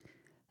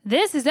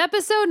This is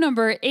episode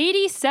number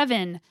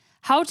 87,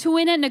 How to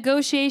Win at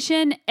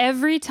Negotiation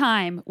Every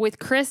Time with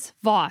Chris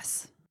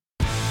Voss.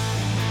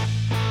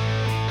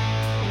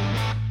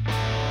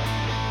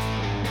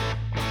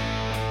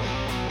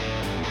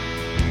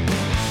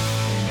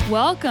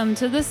 Welcome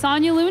to the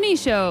Sonia Looney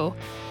Show.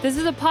 This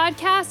is a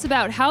podcast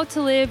about how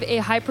to live a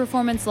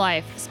high-performance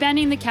life,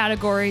 spanning the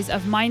categories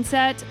of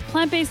mindset,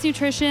 plant-based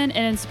nutrition,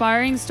 and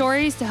inspiring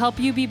stories to help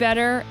you be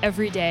better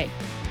every day.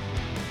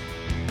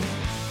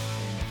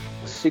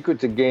 The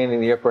secret to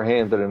gaining the upper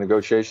hand at a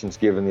negotiation is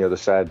giving the other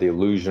side the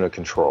illusion of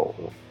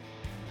control.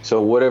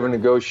 So whatever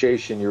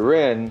negotiation you're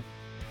in,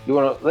 you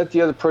want to let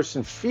the other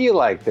person feel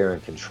like they're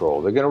in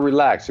control. They're going to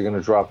relax. They're going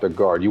to drop their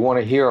guard. You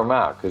want to hear them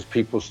out because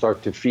people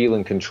start to feel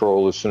in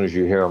control as soon as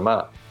you hear them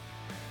out.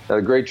 Now,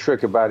 the great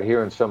trick about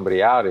hearing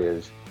somebody out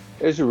is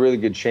there's a really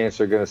good chance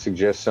they're going to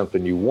suggest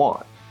something you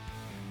want.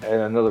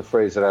 And another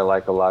phrase that I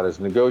like a lot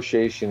is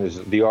negotiation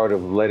is the art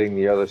of letting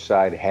the other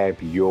side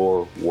have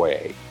your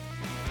way.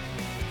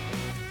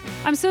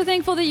 I'm so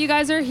thankful that you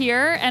guys are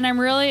here, and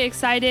I'm really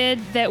excited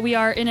that we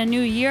are in a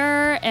new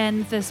year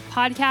and this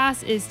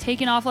podcast is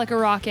taking off like a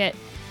rocket.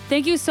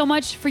 Thank you so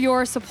much for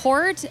your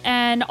support,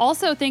 and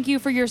also thank you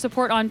for your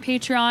support on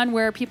Patreon,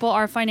 where people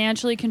are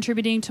financially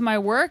contributing to my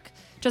work.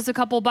 Just a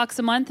couple bucks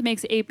a month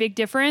makes a big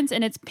difference,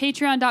 and it's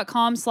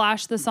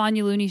patreon.com/The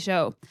Sonia Looney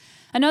Show.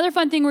 Another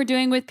fun thing we're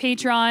doing with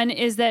Patreon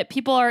is that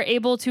people are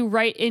able to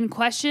write in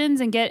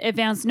questions and get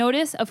advance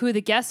notice of who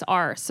the guests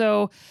are.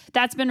 So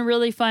that's been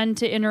really fun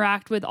to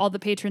interact with all the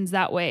patrons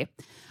that way.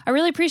 I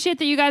really appreciate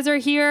that you guys are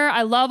here.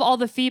 I love all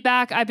the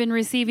feedback I've been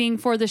receiving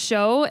for the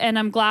show, and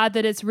I'm glad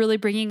that it's really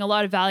bringing a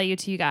lot of value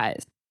to you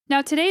guys.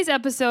 Now, today's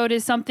episode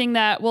is something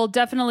that will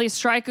definitely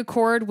strike a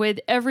chord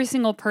with every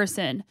single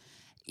person.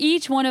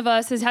 Each one of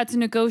us has had to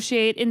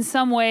negotiate in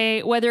some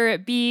way, whether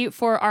it be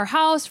for our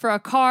house, for a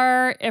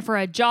car, for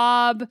a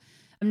job,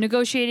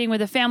 negotiating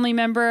with a family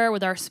member,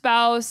 with our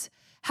spouse.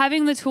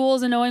 Having the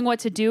tools and knowing what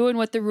to do and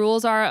what the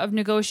rules are of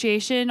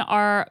negotiation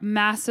are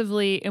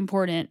massively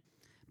important.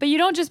 But you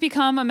don't just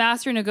become a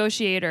master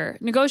negotiator.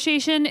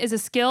 Negotiation is a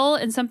skill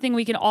and something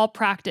we can all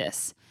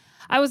practice.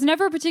 I was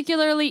never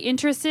particularly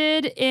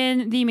interested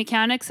in the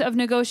mechanics of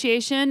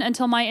negotiation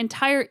until my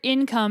entire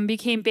income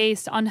became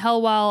based on how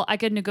well I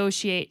could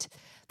negotiate.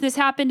 This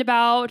happened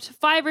about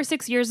 5 or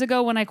 6 years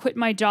ago when I quit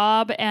my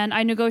job, and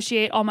I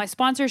negotiate all my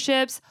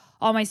sponsorships,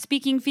 all my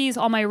speaking fees,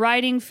 all my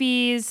writing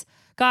fees,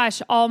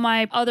 all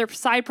my other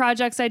side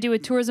projects I do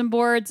with tourism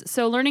boards.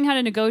 So learning how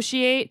to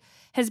negotiate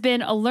has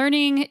been a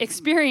learning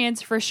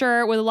experience for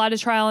sure, with a lot of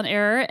trial and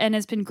error, and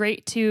it's been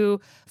great to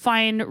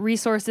find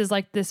resources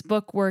like this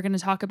book we're going to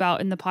talk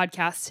about in the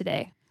podcast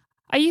today.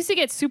 I used to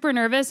get super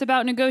nervous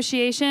about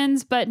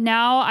negotiations, but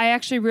now I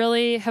actually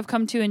really have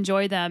come to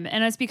enjoy them.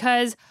 And it's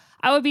because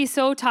I would be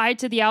so tied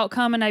to the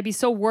outcome and I'd be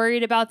so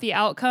worried about the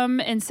outcome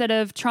instead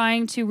of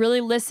trying to really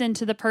listen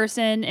to the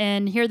person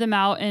and hear them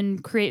out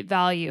and create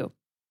value.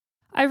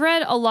 I've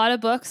read a lot of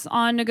books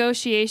on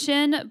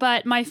negotiation,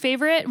 but my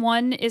favorite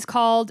one is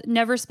called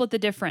Never Split the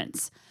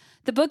Difference.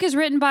 The book is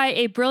written by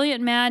a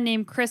brilliant man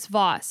named Chris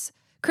Voss.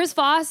 Chris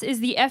Voss is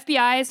the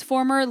FBI's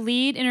former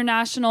lead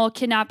international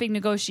kidnapping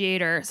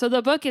negotiator, so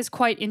the book is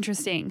quite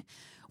interesting.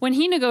 When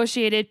he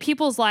negotiated,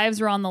 people's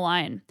lives were on the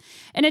line.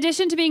 In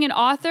addition to being an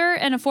author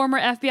and a former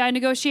FBI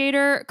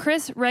negotiator,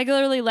 Chris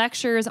regularly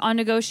lectures on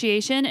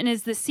negotiation and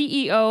is the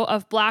CEO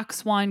of Black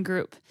Swan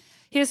Group.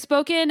 He has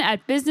spoken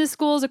at business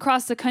schools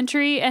across the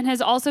country and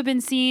has also been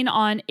seen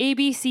on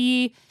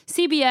ABC,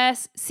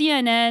 CBS,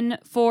 CNN,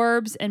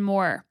 Forbes, and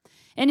more.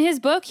 In his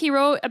book, he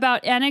wrote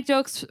about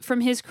anecdotes from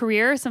his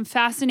career, some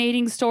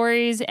fascinating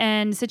stories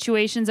and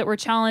situations that were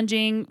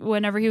challenging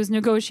whenever he was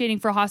negotiating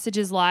for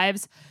hostages'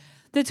 lives,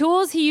 the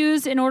tools he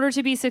used in order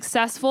to be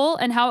successful,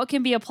 and how it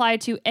can be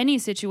applied to any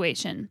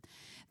situation.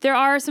 There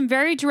are some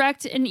very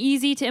direct and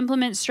easy to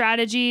implement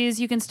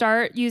strategies you can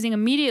start using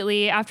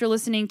immediately after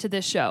listening to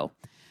this show.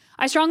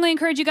 I strongly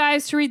encourage you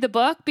guys to read the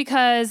book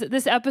because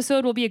this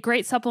episode will be a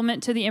great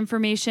supplement to the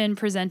information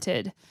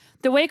presented.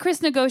 The way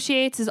Chris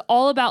negotiates is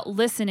all about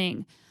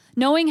listening,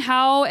 knowing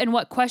how and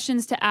what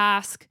questions to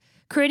ask,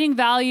 creating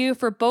value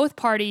for both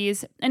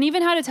parties, and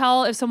even how to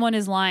tell if someone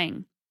is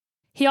lying.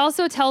 He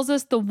also tells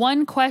us the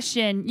one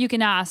question you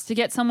can ask to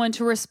get someone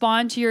to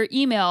respond to your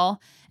email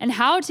and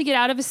how to get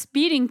out of a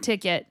speeding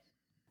ticket.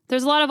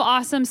 There's a lot of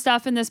awesome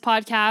stuff in this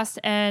podcast,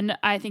 and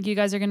I think you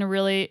guys are going to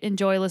really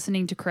enjoy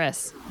listening to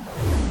Chris.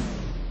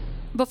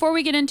 Before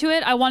we get into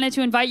it, I wanted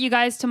to invite you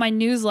guys to my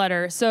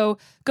newsletter. So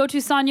go to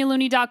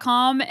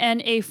sonialooney.com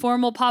and a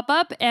form will pop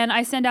up, and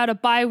I send out a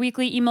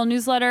bi-weekly email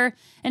newsletter.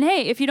 And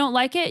hey, if you don't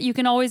like it, you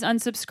can always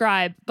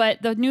unsubscribe.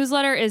 But the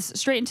newsletter is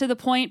straight and to the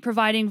point,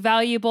 providing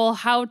valuable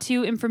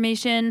how-to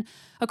information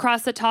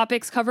across the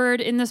topics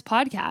covered in this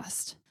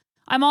podcast.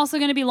 I'm also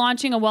going to be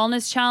launching a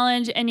wellness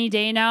challenge any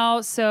day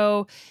now.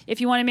 So if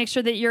you want to make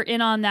sure that you're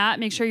in on that,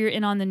 make sure you're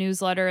in on the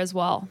newsletter as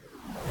well.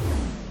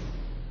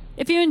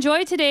 If you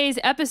enjoyed today's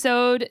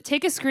episode,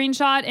 take a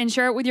screenshot and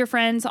share it with your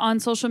friends on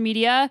social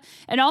media,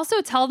 and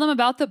also tell them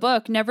about the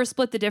book, Never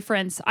Split the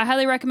Difference. I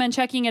highly recommend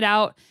checking it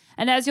out.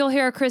 And as you'll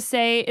hear Chris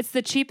say, it's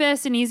the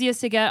cheapest and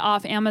easiest to get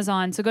off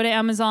Amazon. So go to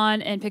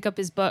Amazon and pick up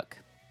his book.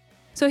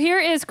 So here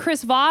is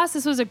Chris Voss.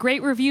 This was a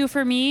great review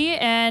for me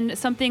and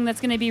something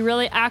that's going to be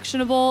really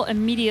actionable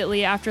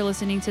immediately after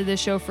listening to this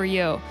show for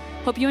you.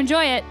 Hope you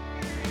enjoy it.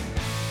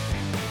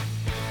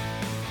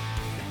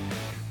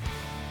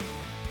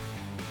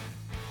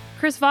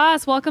 Chris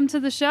Voss, welcome to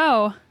the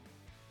show.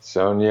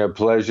 Sonia,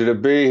 pleasure to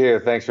be here.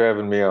 Thanks for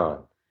having me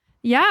on.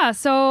 Yeah,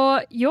 so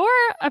you're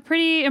a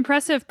pretty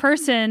impressive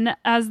person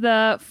as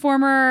the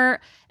former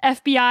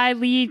FBI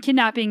lead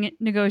kidnapping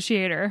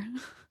negotiator.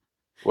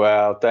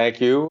 Well,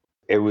 thank you.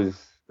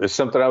 It's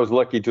something I was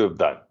lucky to have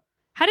done.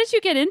 How did you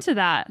get into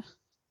that?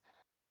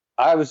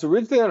 I was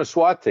originally on a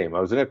SWAT team. I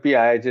was an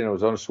FBI agent. I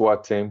was on a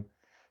SWAT team.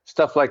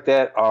 Stuff like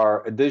that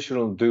are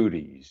additional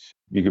duties.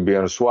 You could be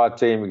on a SWAT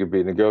team. You could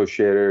be a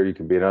negotiator. You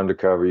could be an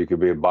undercover. You could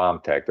be a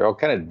bomb tech. They're all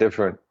kind of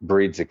different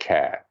breeds of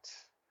cats.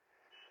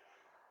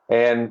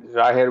 And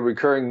I had a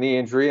recurring knee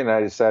injury, and I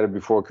decided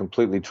before I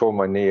completely tore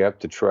my knee up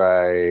to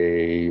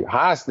try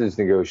hostage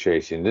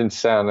negotiation. Didn't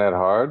sound that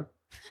hard.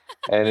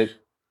 And it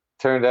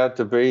turned out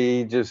to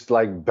be just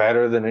like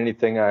better than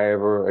anything I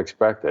ever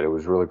expected. It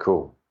was really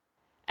cool.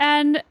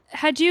 And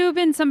had you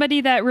been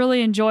somebody that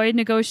really enjoyed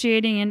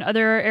negotiating in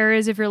other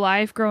areas of your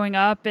life growing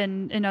up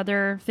and in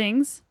other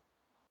things?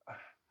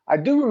 I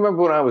do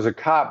remember when I was a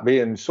cop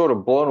being sort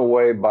of blown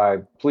away by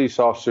police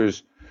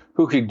officers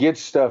who could get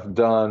stuff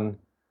done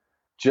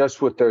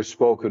just with their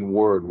spoken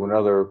word when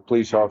other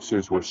police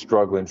officers were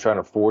struggling, trying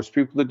to force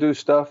people to do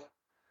stuff.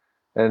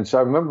 And so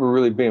I remember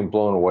really being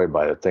blown away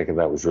by it, thinking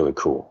that was really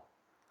cool.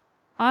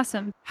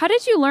 Awesome. How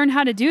did you learn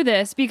how to do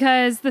this?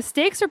 Because the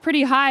stakes are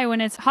pretty high when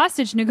it's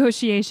hostage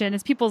negotiation.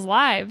 It's people's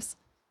lives.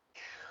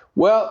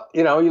 Well,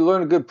 you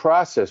learn a good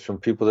process from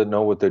people that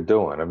know what they're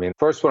doing. I mean,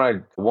 first when I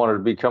wanted to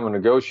become a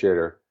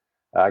negotiator,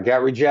 I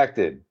got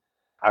rejected.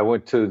 I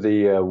went to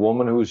the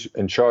woman who's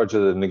in charge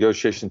of the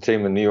negotiation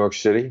team in New York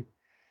City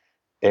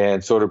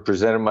and sort of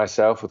presented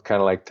myself with kind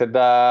of like,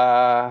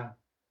 ta-da.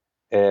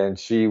 And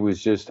she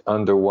was just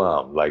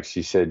underwhelmed. Like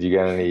she said, you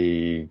got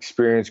any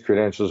experience,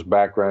 credentials,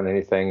 background,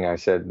 anything? I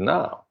said,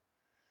 no.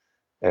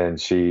 And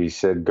she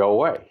said, go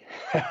away.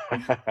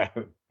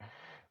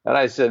 And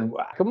I said,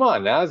 come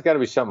on now, there's got to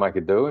be something I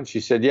could do. And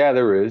she said, yeah,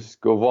 there is.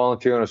 Go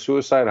volunteer on a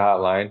suicide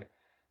hotline.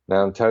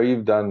 Now, until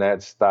you've done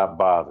that, stop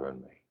bothering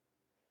me.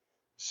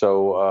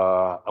 So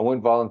I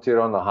went volunteered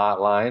on the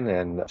hotline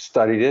and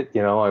studied it.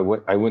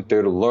 I went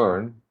there to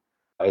learn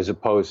as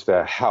opposed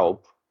to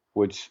help,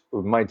 which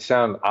might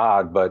sound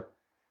odd, but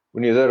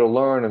when you're there to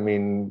learn, I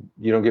mean,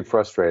 you don't get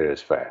frustrated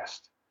as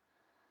fast.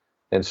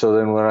 And so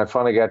then when I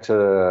finally got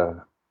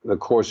to the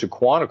course at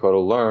Quantico to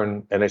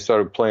learn, and they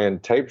started playing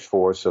tapes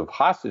for us of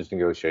hostage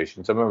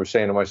negotiations, I remember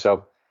saying to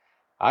myself,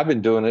 I've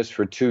been doing this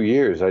for 2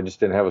 years. I just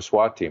didn't have a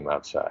SWAT team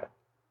outside.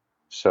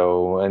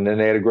 So, and then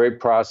they had a great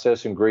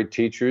process and great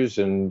teachers,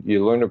 and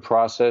you learn the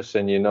process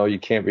and you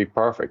can't be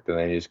perfect, and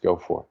then you just go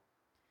for it.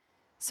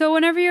 So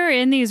whenever you're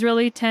in these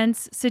really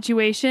tense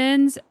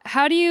situations,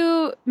 how do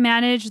you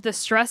manage the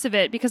stress of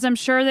it? Because I'm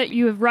sure that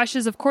you have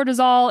rushes of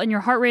cortisol and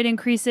your heart rate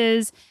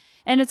increases,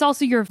 and it's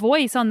also your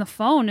voice on the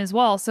phone as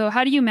well. So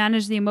how do you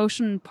manage the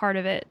emotion part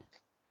of it?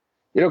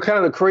 Kind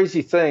of the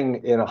crazy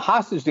thing in a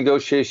hostage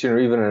negotiation or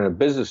even in a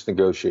business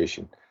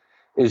negotiation,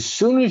 as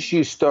soon as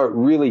you start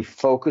really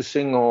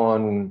focusing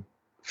on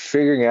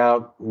figuring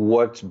out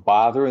what's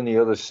bothering the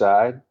other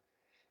side,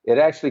 it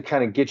actually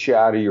kind of gets you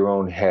out of your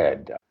own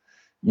head.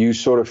 You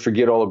sort of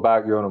forget all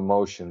about your own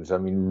emotions. I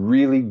mean,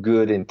 really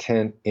good,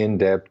 intent,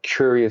 in-depth,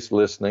 curious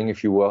listening,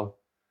 if you will,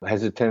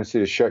 has a tendency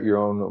to shut your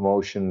own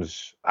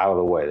emotions out of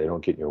the way. They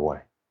don't get in your way.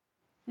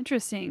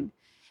 Interesting.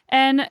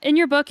 And in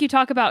your book, you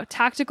talk about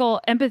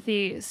tactical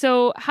empathy.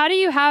 So how do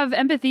you have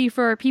empathy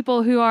for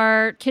people who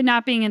are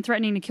kidnapping and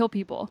threatening to kill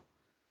people?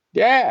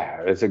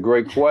 Yeah, it's a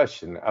great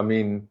question. I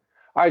mean,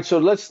 all right, so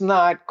let's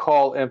not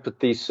call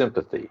empathy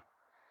sympathy.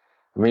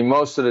 I mean,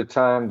 most of the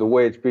time, the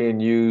way it's being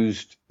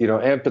used,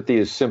 empathy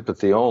is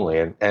sympathy only.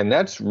 And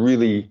that's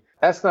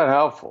not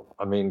helpful.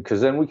 I mean,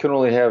 because then we can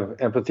only have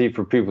empathy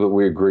for people that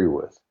we agree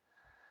with.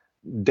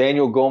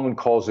 Daniel Goleman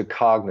calls it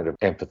cognitive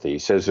empathy. He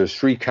says there's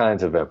 3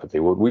 kinds of empathy.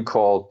 What we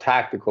call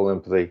tactical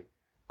empathy,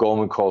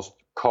 Goleman calls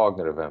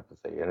cognitive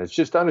empathy. And it's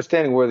just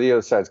understanding where the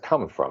other side's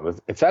coming from.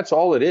 If that's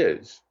all it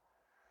is,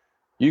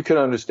 you can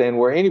understand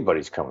where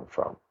anybody's coming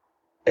from.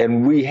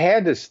 And we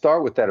had to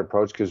start with that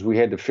approach because we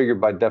had to figure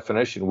by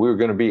definition we were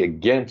going to be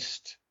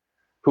against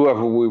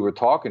whoever we were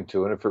talking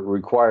to. And if it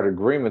required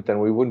agreement, then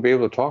we wouldn't be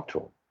able to talk to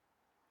them.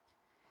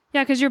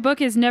 Yeah, because your book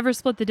is never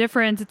split the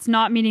difference. It's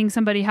not meeting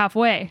somebody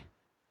halfway.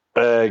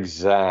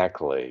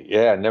 Exactly.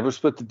 Yeah, never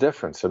split the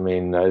difference. I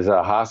mean, as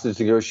a hostage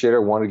negotiator,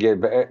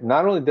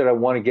 not only did I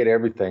want to get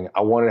everything,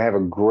 I wanted to have a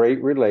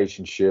great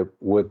relationship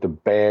with the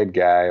bad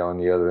guy on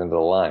the other end of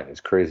the line,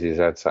 as crazy as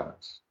that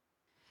sounds.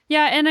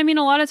 Yeah, and I mean,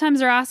 a lot of times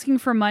they're asking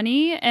for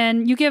money,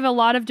 and you give a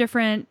lot of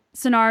different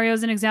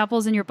scenarios and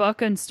examples in your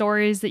book and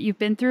stories that you've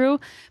been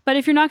through. But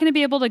if you're not going to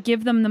be able to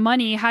give them the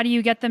money, how do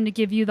you get them to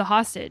give you the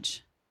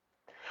hostage?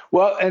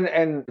 Well,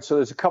 and so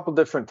there's a couple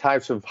different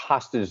types of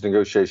hostage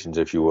negotiations,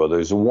 if you will.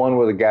 There's the one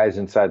where the guy's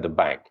inside the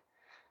bank,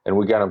 and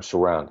we got him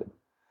surrounded.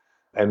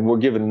 And we're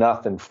giving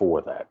nothing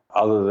for that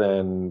other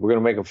than we're going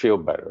to make them feel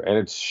better. And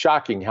it's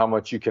shocking how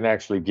much you can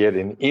actually get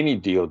in any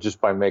deal just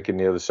by making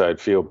the other side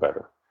feel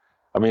better.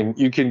 I mean,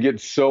 you can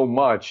get so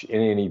much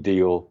in any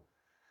deal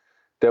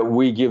that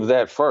we give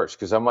that first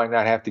because I might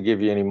not have to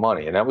give you any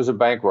money. And that was a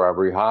bank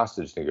robbery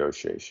hostage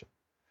negotiation.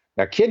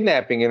 Now,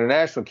 kidnapping,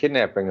 international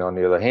kidnapping, on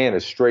the other hand,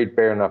 is straight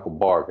bare knuckle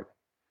bargain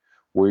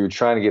where you're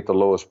trying to get the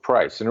lowest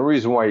price. And the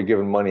reason why you're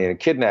giving money in a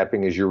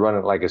kidnapping is you're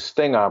running like a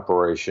sting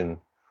operation,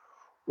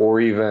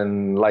 or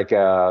even like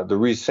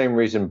same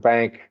reason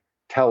bank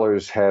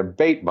tellers have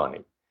bait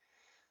money.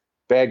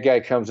 Bad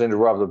guy comes in to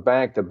rob the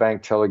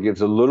bank teller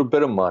gives a little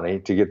bit of money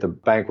to get the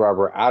bank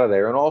robber out of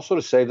there and also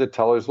to save the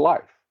teller's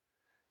life.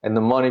 And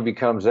the money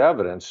becomes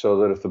evidence so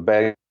that if the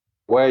bad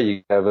guy, you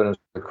get evidence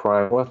of the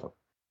crime with them.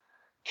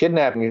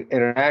 Kidnapping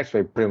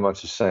internationally, pretty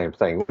much the same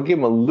thing. We'll give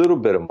them a little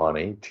bit of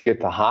money to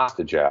get the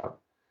hostage out.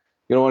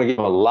 You don't want to give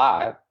them a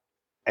lot,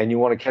 and you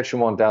want to catch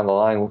them on down the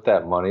line with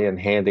that money and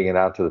handing it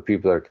out to the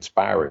people that are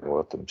conspiring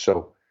with them.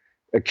 So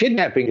a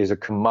kidnapping is a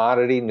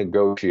commodity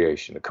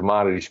negotiation. A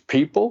commodity's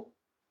people,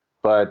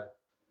 but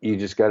you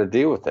just got to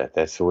deal with that.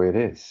 That's the way it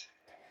is.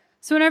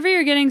 So whenever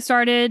you're getting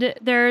started,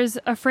 there's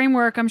a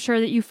framework I'm sure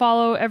that you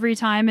follow every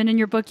time. And in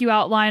your book, you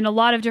outline a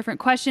lot of different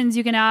questions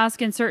you can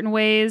ask in certain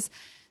ways.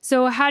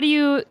 So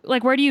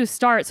where do you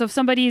start? So if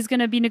somebody's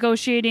going to be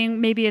negotiating,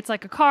 maybe it's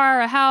like a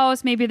car, a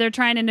house, maybe they're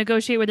trying to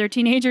negotiate with their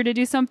teenager to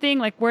do something,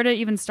 like where to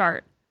even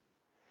start?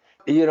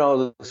 You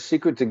know, the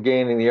secret to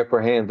gaining the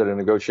upper hand in a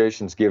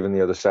negotiation is giving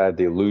the other side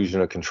the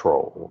illusion of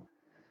control.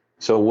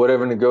 So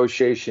whatever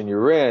negotiation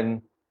you're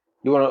in,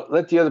 you want to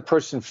let the other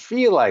person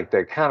feel like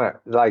they're kind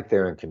of like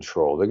they're in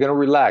control. They're going to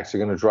relax.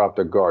 They're going to drop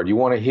their guard. You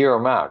want to hear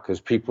them out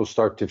because people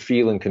start to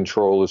feel in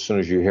control as soon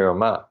as you hear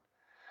them out.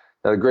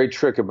 Now, the great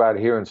trick about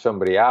hearing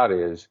somebody out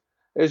is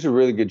there's a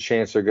really good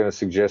chance they're going to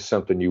suggest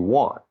something you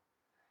want.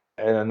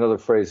 And another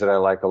phrase that I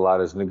like a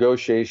lot is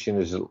negotiation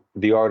is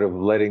the art of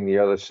letting the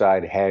other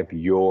side have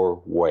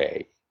your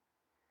way.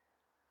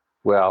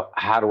 Well,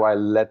 how do I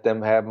let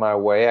them have my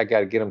way? I got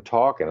to get them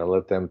talking and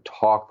let them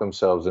talk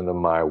themselves into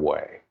my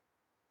way.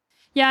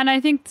 Yeah, and I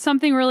think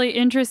something really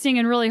interesting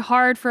and really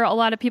hard for a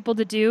lot of people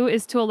to do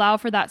is to allow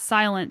for that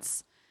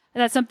silence.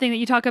 That's something that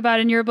you talk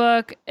about in your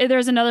book.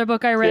 There's another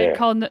book I read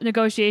called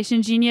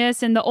Negotiation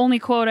Genius, and the only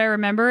quote I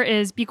remember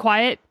is "Be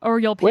quiet, or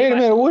you'll pay." Wait a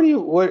minute,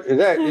 what is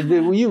that?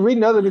 Were you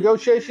reading other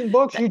negotiation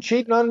books? You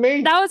cheating on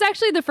me? That was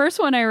actually the first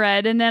one I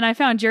read, and then I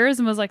found yours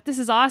and was like, "This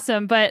is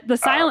awesome." But the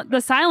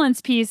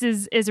silence piece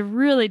is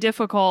really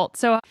difficult.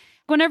 So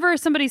whenever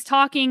somebody's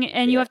talking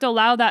and you have to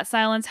allow that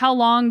silence, how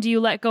long do you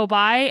let go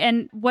by,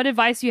 and what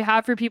advice do you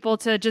have for people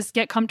to just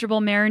get comfortable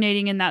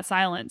marinating in that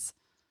silence?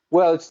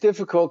 Well, it's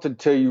difficult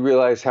until you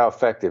realize how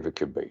effective it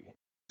could be.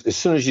 As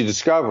soon as you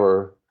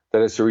discover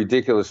that it's a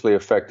ridiculously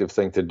effective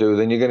thing to do,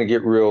 then you're going to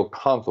get real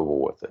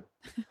comfortable with it.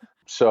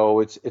 So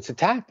it's a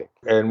tactic,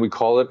 and we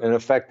call it an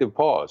effective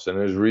pause. And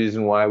there's a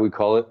reason why we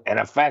call it an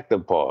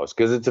effective pause,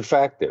 because it's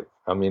effective.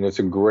 I mean, it's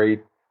a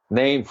great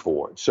name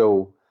for it.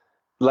 So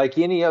like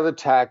any other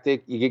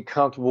tactic, you get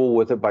comfortable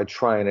with it by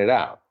trying it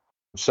out.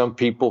 Some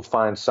people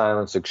find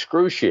silence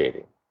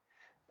excruciating.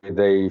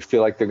 They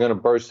feel like they're going to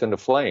burst into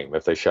flame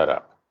if they shut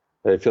up.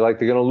 They feel like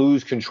they're going to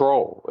lose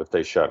control if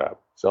they shut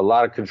up. So a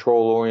lot of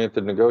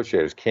control-oriented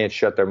negotiators can't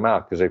shut their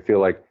mouth because they feel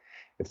like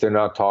if they're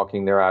not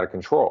talking, they're out of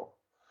control.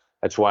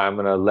 That's why I'm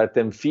going to let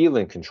them feel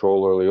in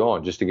control early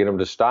on, just to get them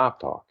to stop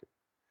talking.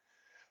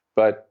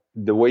 But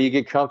the way you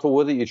get comfortable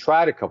with it, you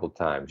try it a couple of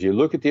times. You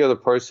look at the other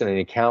person and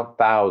you count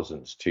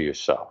thousands to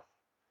yourself.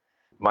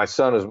 My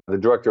son is the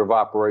director of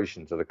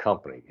operations of the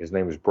company. His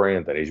name is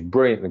Brandon. He's a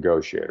brilliant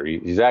negotiator.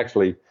 He's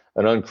actually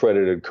an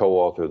uncredited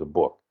co-author of the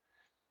book.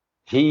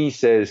 He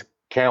says,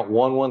 count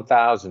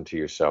 1,000 to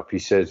yourself. He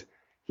says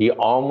he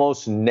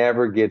almost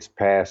never gets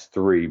past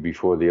 3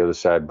 before the other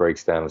side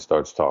breaks down and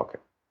starts talking.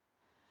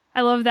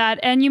 I love that.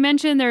 And you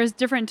mentioned there's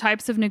different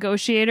types of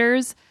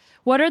negotiators.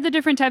 What are the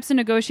different types of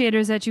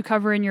negotiators that you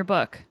cover in your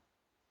book?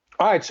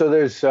 All right, so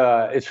there's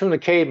it's from the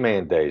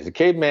caveman days. The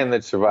caveman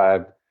that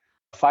survived,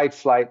 fight,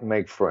 flight, and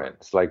make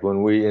friends. Like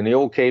when in the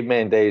old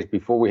caveman days,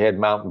 before we had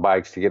mountain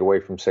bikes to get away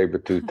from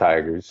saber-toothed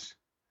tigers,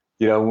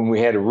 when we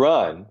had to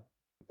run,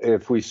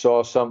 if we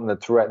saw something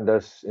that threatened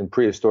us in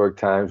prehistoric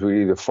times,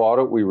 we either fought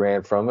it, we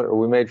ran from it, or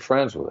we made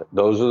friends with it.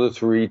 Those are the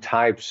 3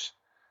 types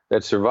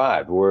that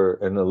survived. We're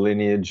in the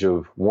lineage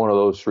of one of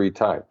those 3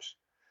 types.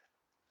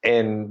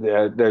 And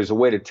there's a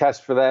way to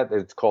test for that.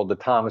 It's called the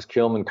Thomas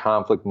Kilmann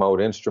conflict mode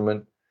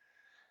instrument.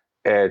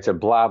 It's a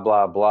blah,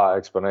 blah, blah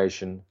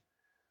explanation.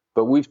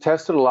 But we've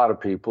tested a lot of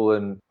people,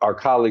 and our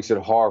colleagues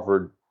at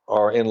Harvard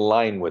are in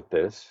line with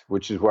this,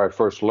 which is where I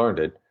first learned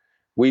it.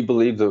 We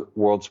believe the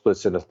world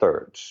splits into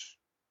thirds.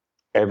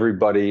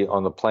 Everybody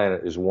on the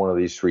planet is one of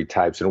these 3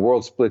 types, and the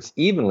world splits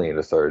evenly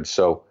into thirds.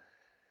 So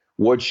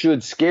what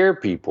should scare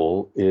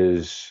people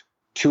is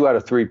 2 out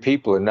of 3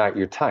 people are not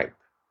your type.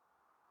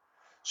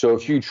 So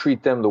if you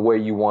treat them the way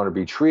you want to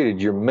be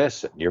treated, you're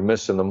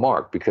missing the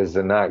mark because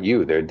they're not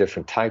you. They're a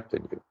different type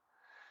than you.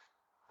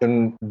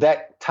 And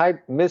that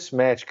type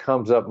mismatch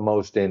comes up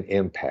most in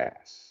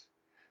impasse,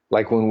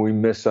 like when we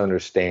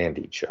misunderstand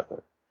each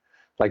other.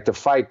 Like the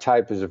fight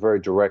type is a very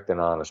direct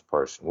and honest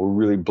person. We're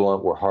really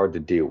blunt. We're hard to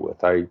deal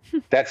with.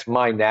 That's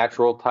my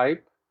natural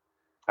type.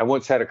 I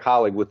once had a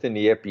colleague within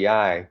the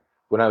FBI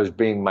when I was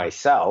being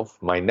myself,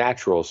 my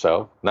natural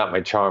self, not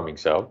my charming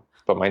self,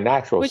 but my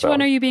natural Which self.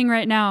 one are you being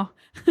right now?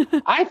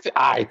 I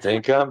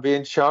think I'm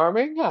being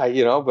charming,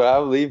 but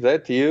I'll leave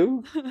that to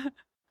you.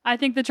 I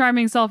think the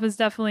charming self is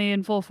definitely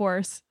in full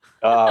force.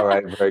 All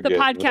right, very The good.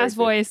 podcast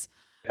voice.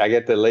 I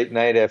get the late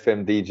night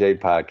FM DJ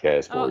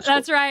podcast voice.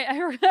 That's right.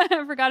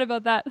 I forgot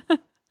about that.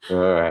 All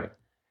right.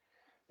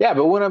 Yeah,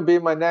 but when I'm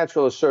being my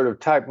natural assertive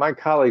type, my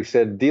colleague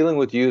said dealing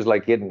with you is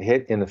like getting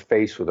hit in the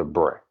face with a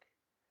brick.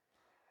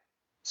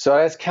 So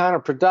that's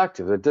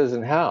counterproductive. That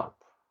doesn't help.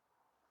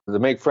 The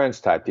make friends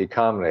type, the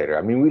accommodator.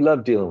 I mean, we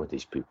love dealing with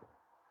these people.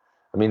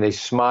 I mean, they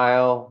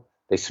smile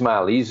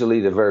easily,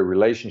 they're very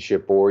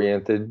relationship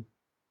oriented.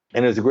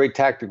 And there's a great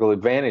tactical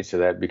advantage to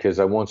that because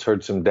I once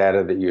heard some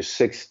data that you're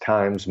 6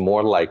 times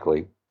more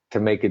likely to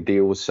make a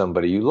deal with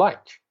somebody you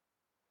like.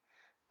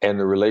 And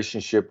the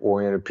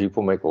relationship-oriented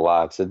people make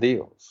lots of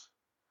deals.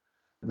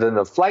 Then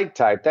the flight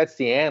type, that's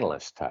the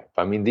analyst type.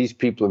 I mean, these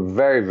people are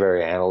very,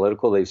 very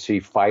analytical. They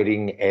see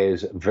fighting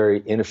as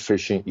very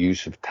inefficient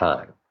use of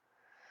time.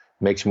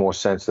 Makes more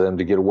sense to them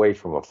to get away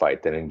from a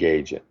fight than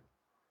engage in.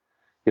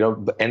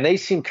 And they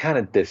seem kind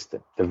of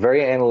distant. The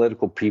very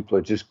analytical people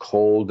are just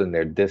cold and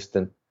they're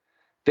distant.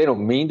 They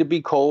don't mean to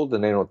be cold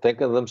and they don't think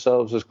of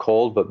themselves as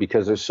cold, but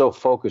because they're so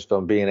focused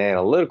on being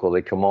analytical,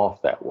 they come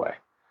off that way.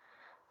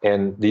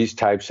 And these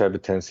types have a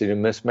tendency to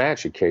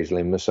mismatch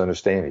occasionally,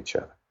 misunderstand each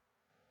other.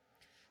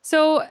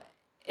 So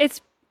it's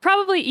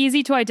probably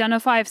easy to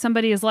identify if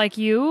somebody is like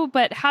you,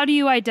 but how do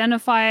you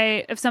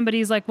identify if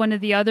somebody's like one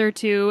of the other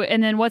two?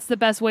 And then what's the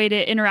best way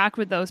to interact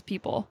with those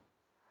people?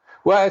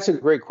 Well, that's a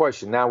great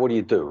question. Now, what do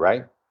you do,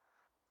 right?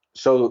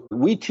 So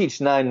we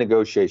teach 9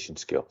 negotiation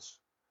skills.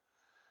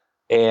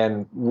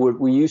 And what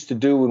we used to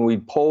do when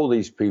we'd poll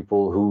these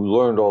people who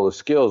learned all the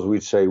skills,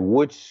 we'd say,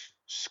 which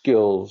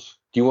skills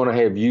do you want to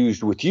have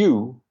used with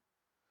you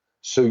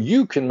so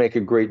you can make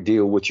a great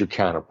deal with your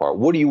counterpart?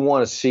 What do you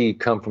want to see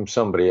come from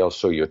somebody else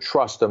so you'll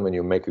trust them and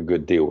you'll make a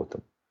good deal with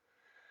them?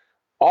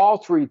 All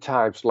 3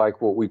 types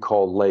like what we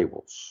call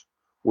labels,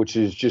 which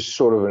is just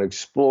sort of an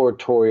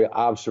exploratory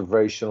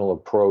observational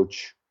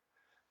approach,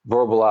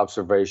 verbal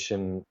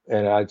observation.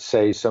 And I'd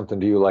say something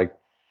to you like,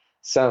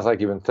 sounds like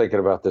you've been thinking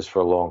about this for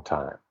a long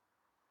time.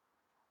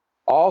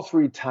 All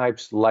 3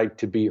 types like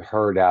to be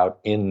heard out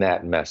in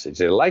that message.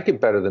 They like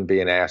it better than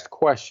being asked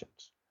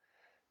questions.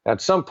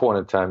 At some point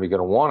in time, you're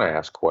going to want to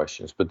ask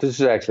questions, but this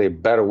is actually a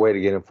better way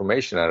to get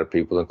information out of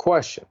people than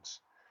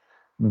questions.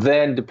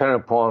 Then, depending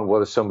upon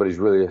whether somebody's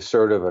really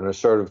assertive, an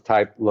assertive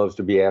type loves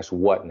to be asked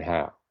what and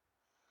how.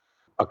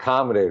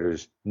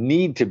 Accommodators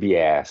need to be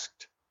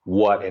asked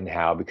what and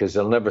how because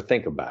they'll never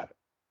think about it.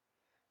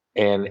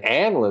 And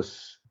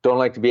analysts don't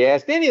like to be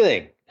asked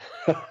anything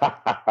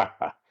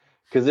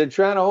because they're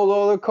trying to hold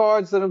all their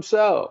cards to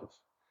themselves.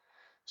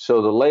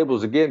 So the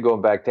labels, again,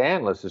 going back to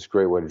analysts, is a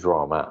great way to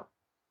draw them out.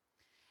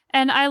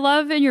 And I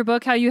love in your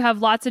book how you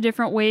have lots of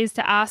different ways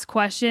to ask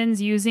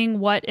questions using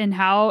what and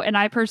how. And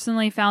I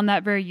personally found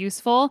that very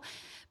useful.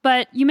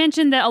 But you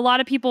mentioned that a lot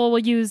of people will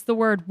use the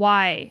word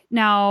why.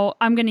 Now,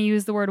 I'm going to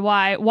use the word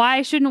why.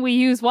 Why shouldn't we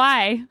use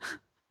why?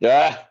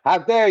 Yeah, how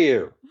dare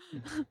you?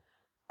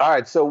 All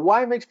right, so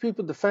why makes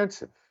people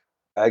defensive?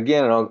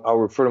 Again, I'll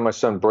refer to my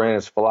son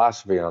Brandon's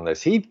philosophy on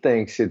this. He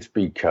thinks it's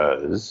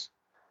because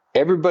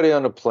everybody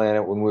on the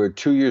planet, when we were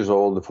 2 years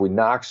old, if we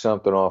knocked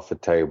something off the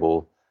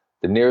table,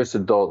 the nearest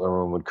adult in the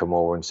room would come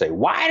over and say,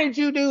 "Why did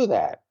you do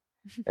that?"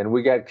 And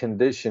we got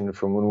conditioned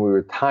from when we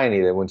were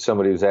tiny that when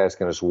somebody was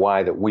asking us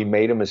why, that we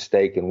made a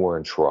mistake and we're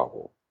in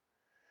trouble.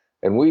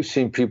 And we've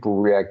seen people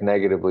react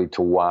negatively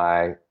to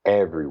why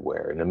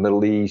everywhere, in the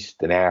Middle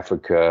East, in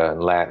Africa,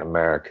 in Latin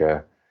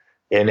America,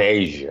 in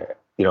Asia.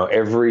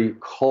 Every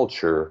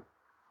culture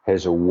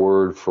has a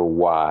word for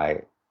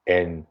why.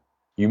 And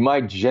you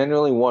might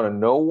generally want to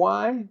know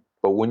why,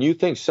 but when you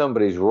think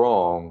somebody's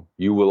wrong,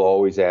 you will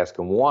always ask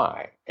them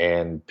why.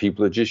 And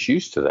people are just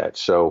used to that.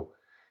 So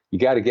you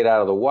got to get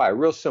out of the why. A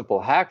real simple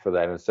hack for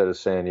that, instead of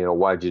saying,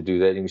 why'd you do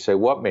that? You can say,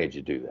 what made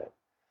you do that?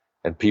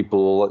 And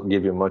people will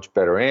give you a much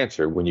better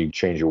answer when you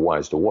change your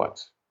whys to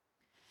whats.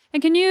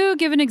 And can you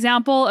give an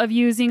example of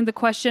using the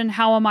question,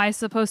 how am I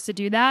supposed to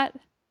do that?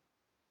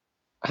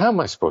 How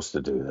am I supposed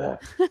to do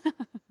that?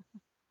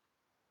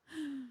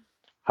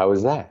 How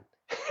is that?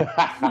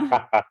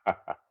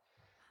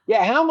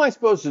 Yeah, how am I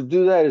supposed to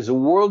do that is a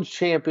world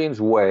champion's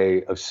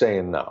way of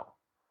saying no.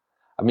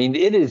 I mean,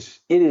 it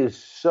is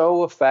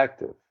so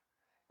effective,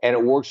 and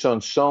it works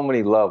on so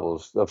many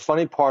levels. The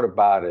funny part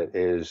about it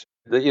is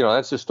that,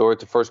 that's the story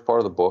at the first part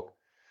of the book,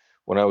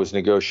 when I was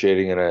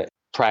negotiating in a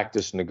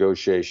practice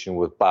negotiation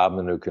with Bob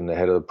Mnookin, the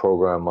head of the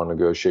program on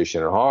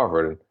negotiation at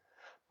Harvard. And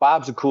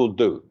Bob's a cool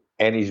dude.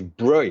 and he's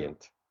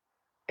brilliant.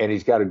 And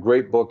he's got a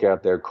great book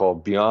out there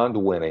called Beyond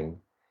Winning.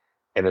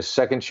 And the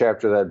second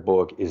chapter of that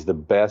book is the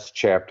best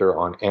chapter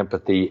on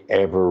empathy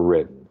ever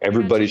written.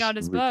 Everybody check out should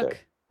his read book. that.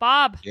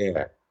 Bob.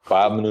 Yeah,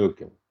 Bob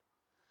Mnookin.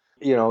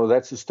 You know,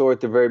 that's the story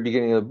at the very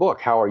beginning of the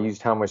book. How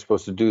am I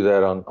supposed to do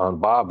that on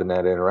Bob in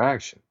that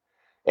interaction?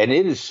 And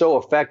it is so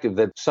effective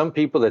that some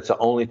people, that's the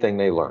only thing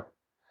they learn.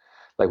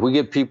 Like we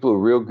get people who are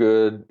real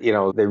good, you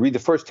know, they read the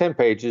first 10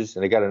 pages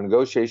and they got a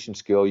negotiation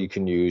skill you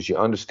can use, you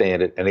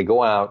understand it, and they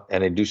go out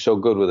and they do so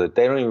good with it,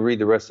 they don't even read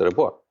the rest of the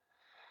book.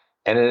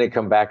 And then they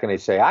come back and they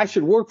say, I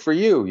should work for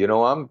you. You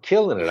know, I'm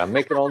killing it. I'm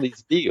making all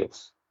these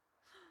deals.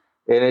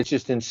 And it's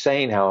just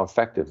insane how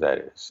effective that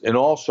is in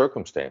all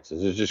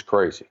circumstances. It's just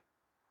crazy.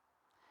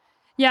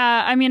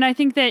 Yeah, I mean, I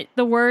think that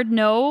the word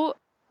no,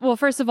 well,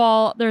 first of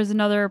all, there's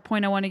another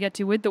point I want to get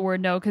to with the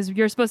word no, because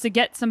you're supposed to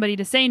get somebody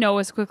to say no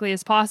as quickly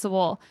as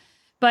possible.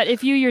 But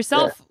if you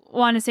yourself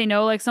want to say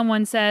no, like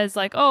someone says,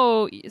 like,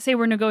 oh, say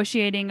we're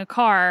negotiating a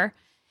car,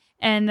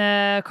 and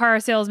the car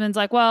salesman's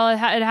like, well, it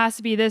has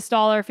to be this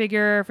dollar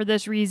figure for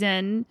this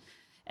reason.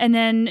 And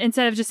then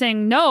instead of just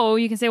saying no,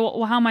 you can say,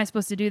 well, how am I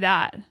supposed to do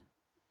that?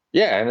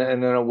 Yeah,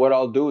 and then what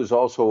I'll do is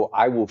also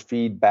I will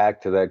feed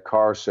back to that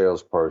car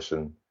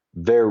salesperson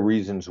their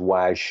reasons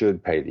why I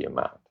should pay the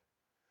amount.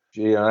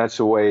 You know, that's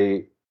the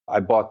way I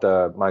bought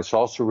my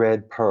Salsa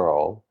Red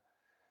Pearl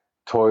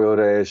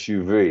Toyota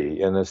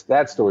SUV, and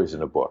that story's in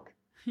the book.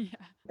 Yeah.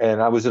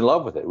 And I was in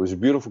love with it. It was a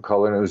beautiful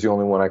color, and it was the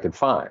only one I could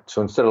find.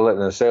 So instead of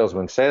letting the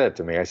salesman say that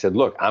to me, I said,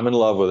 look, I'm in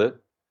love with it.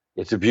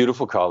 It's a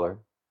beautiful color,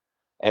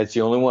 and it's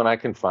the only one I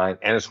can find,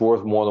 and it's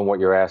worth more than what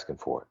you're asking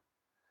for it.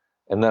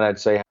 And then I'd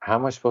say, how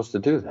am I supposed to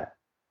do that?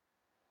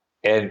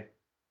 And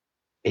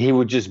he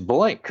would just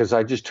blink because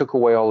I just took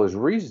away all his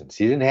reasons.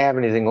 He didn't have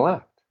anything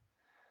left.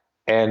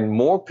 And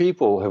more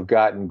people have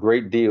gotten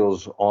great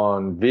deals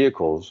on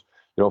vehicles.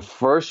 You know,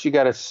 first you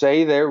got to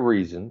say their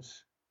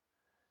reasons,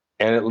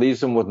 and it leaves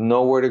them with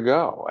nowhere to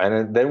go.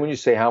 And then when you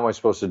say, how am I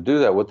supposed to do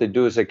that? What they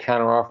do is they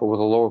counteroffer with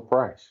a lower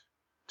price.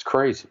 It's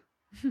crazy.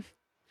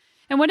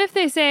 And what if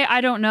they say, I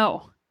don't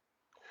know?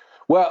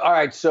 Well, all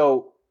right.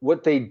 So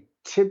what they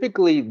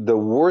typically, the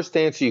worst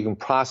answer you can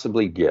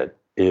possibly get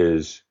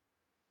is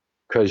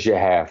because you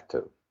have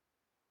to,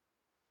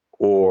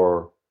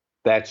 or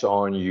that's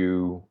on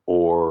you,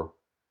 or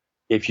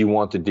if you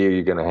want the deal,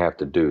 you're going to have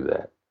to do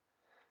that.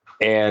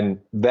 And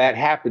that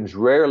happens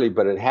rarely,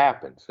 but it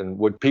happens. And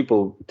what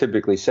people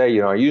typically say,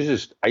 you know, I use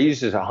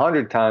this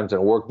 100 times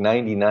and it worked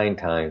 99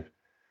 times,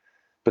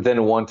 but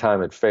then one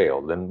time it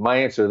failed. And my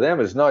answer to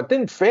them is, no, it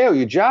didn't fail.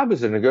 Your job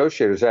as a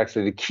negotiator is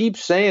actually to keep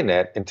saying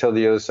that until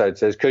the other side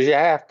says, because you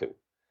have to.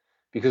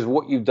 Because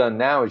what you've done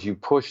now is you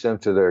push them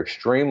to their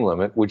extreme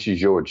limit, which is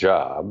your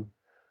job,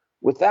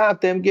 without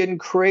them getting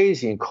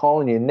crazy and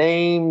calling you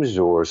names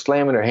or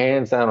slamming their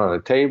hands down on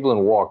the table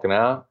and walking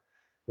out.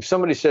 If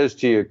somebody says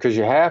to you, because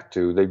you have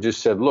to, they've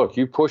just said, look,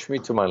 you pushed me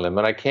to my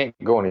limit. I can't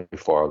go any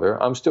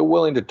farther. I'm still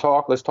willing to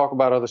talk. Let's talk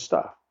about other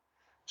stuff.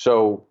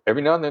 So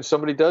every now and then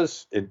somebody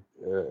does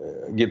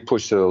get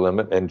pushed to the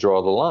limit and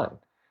draw the line.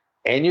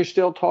 And you're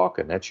still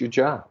talking. That's your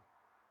job.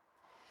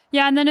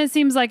 Yeah, and then it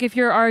seems like if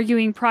you're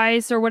arguing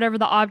price or whatever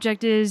the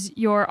object is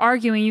you're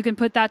arguing, you can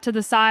put that to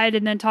the side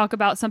and then talk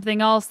about something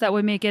else that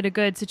would make it a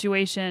good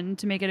situation,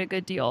 to make it a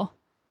good deal.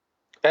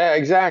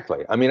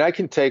 Exactly. I mean, I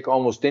can take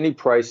almost any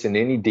price in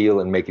any deal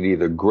and make it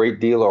either a great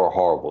deal or a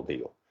horrible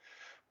deal.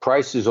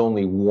 Price is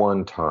only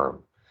one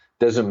term.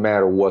 Doesn't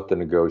matter what the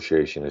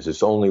negotiation is.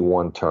 It's only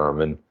one term.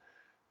 And,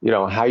 you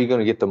know, how are you going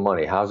to get the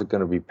money? How's it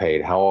going to be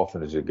paid? How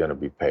often is it going to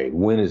be paid?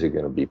 When is it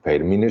going to be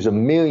paid? I mean, there's a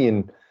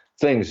million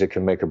things that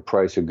can make a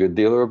price a good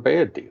deal or a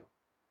bad deal.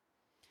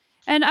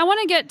 And I want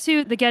to get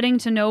to the getting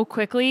to know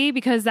quickly,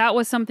 because that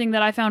was something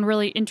that I found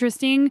really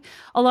interesting.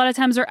 A lot of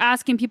times they're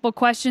asking people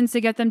questions to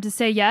get them to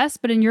say yes,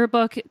 but in your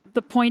book,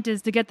 the point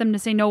is to get them to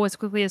say no as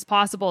quickly as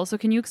possible. So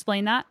can you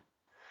explain that?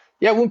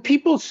 Yeah, when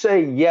people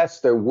say yes,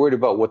 they're worried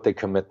about what they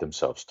commit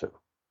themselves to.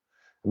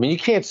 I mean, you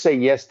can't say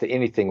yes to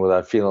anything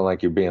without feeling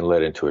like you're being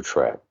led into a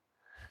trap.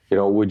 You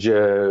know, would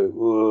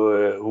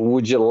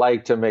you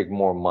like to make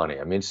more money?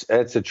 I mean,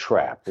 that's a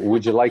trap.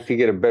 Would you like to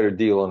get a better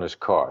deal on this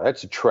car?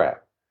 That's a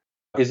trap.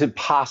 Is it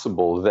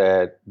possible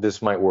that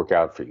this might work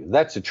out for you?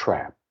 That's a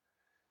trap.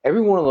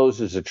 Every one of those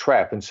is a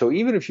trap. And so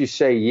even if you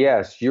say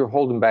yes, you're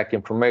holding back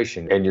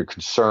information and you're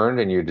concerned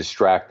and you're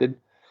distracted,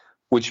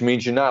 which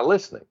means you're not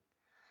listening.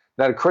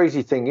 Now, the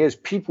crazy thing is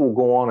people will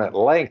go on at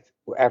length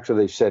after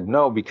they've said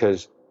no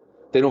because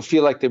they don't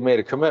feel like they've made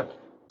a commitment.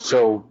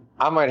 So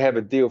I might have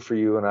a deal for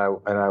you, and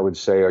I would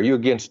say, are you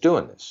against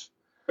doing this?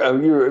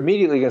 You're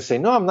immediately going to say,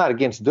 no, I'm not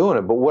against doing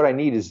it, but what I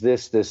need is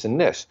this, this, and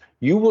this.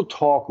 You will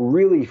talk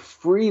really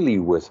freely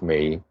with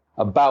me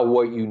about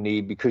what you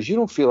need because you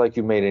don't feel like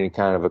you made any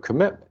kind of a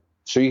commitment.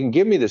 So you can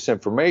give me this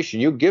information,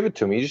 you'll give it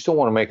to me, you just don't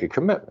want to make a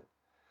commitment.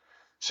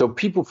 So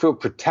people feel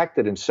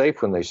protected and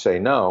safe when they say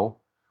no,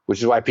 which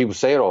is why people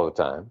say it all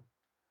the time.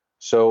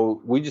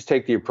 So we just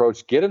take the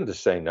approach, get them to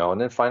say no,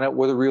 and then find out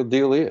where the real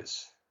deal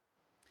is.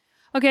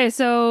 Okay,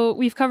 so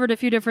we've covered a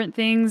few different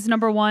things.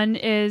 Number one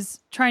is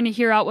trying to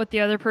hear out what the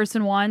other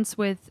person wants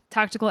with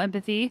tactical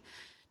empathy.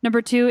 Number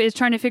two is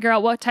trying to figure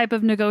out what type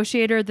of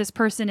negotiator this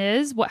person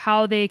is,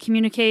 how they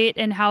communicate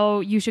and how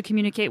you should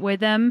communicate with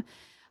them.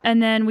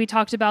 And then we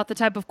talked about the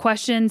type of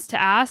questions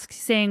to ask,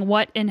 saying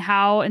what and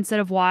how instead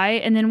of why.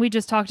 And then we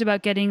just talked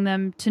about getting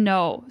them to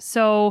know.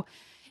 So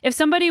if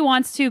somebody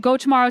wants to go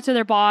tomorrow to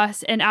their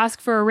boss and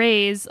ask for a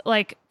raise,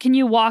 like, can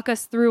you walk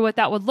us through what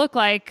that would look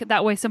like?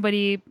 That way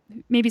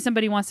maybe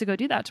somebody wants to go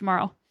do that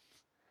tomorrow.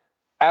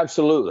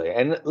 Absolutely.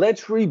 And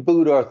let's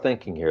reboot our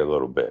thinking here a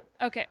little bit.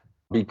 Okay.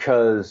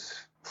 Because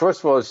first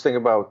of all, let's think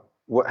about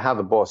how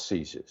the boss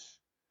sees us.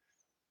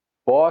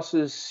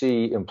 Bosses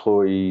see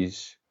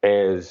employees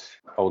as,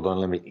 hold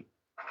on,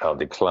 I'll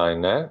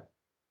decline that.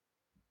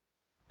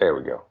 There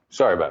we go.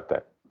 Sorry about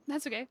that.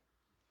 That's okay.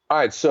 All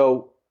right.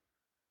 So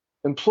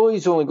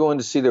employees only go in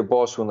to see their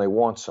boss when they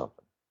want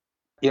something.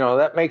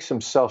 That makes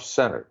them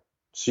self-centered.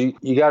 So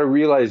you got to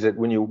realize that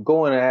when you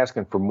go in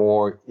asking for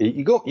more,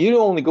 you don't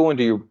only go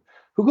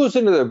who goes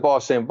into their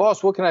boss saying,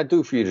 boss, what can I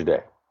do for you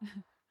today?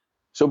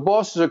 So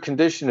bosses are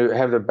conditioned to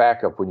have their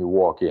backup when you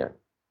walk in,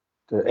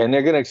 and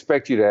they're going to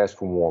expect you to ask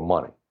for more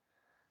money.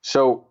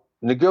 So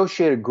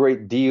negotiate a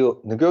great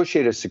deal,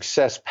 negotiate a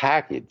success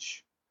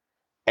package,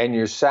 and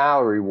your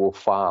salary will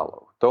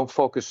follow. Don't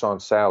focus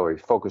on salary,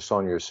 focus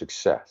on your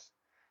success.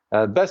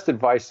 The best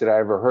advice that I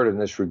ever heard in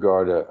this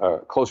regard, a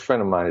close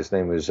friend of mine, his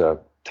name is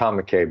Tom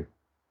McCabe.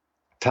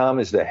 Tom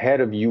is the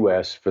head of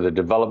U.S. for the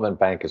Development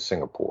Bank of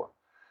Singapore.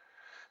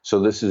 So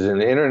this is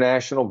an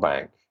international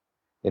bank,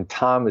 and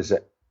Tom is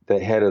the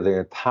head of the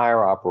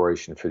entire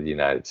operation for the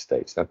United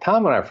States. Now,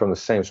 Tom and I are from the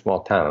same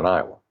small town in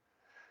Iowa.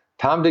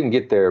 Tom didn't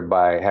get there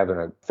by having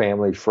a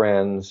family,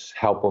 friends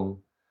help him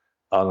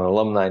on an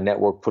alumni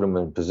network, put him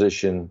in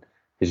position.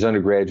 His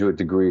undergraduate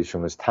degree is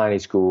from his tiny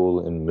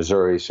school in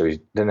Missouri, so he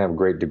didn't have a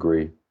great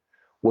degree.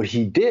 What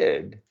he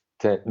did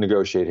to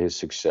negotiate his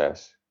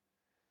success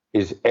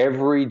is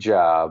every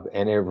job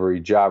and every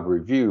job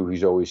review,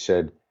 he's always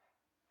said,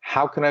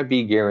 how can I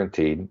be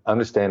guaranteed?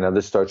 Understand now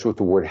this starts with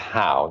the word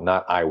how,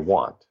 not I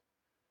want.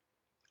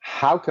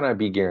 How can I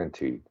be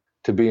guaranteed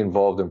to be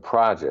involved in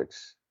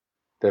projects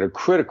that are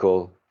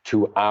critical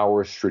to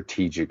our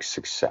strategic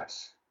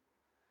success?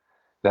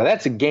 Now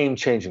that's a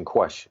game-changing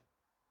question,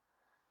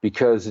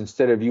 because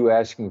instead of you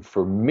asking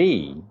for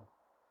me,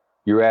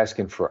 you're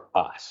asking for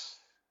us.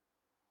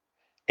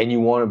 And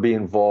you want to be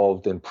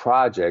involved in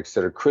projects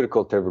that are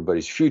critical to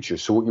everybody's future.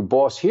 So what your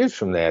boss hears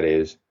from that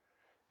is,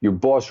 your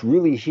boss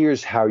really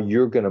hears how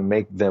you're going to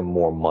make them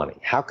more money.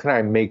 How can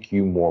I make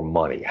you more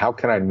money? How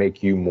can I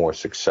make you more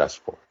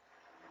successful?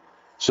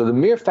 So the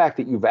mere fact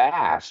that you've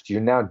asked, you're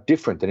now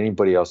different than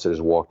anybody else that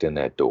has walked in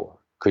that door,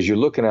 because you're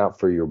looking out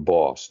for your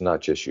boss,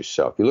 not just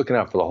yourself. You're looking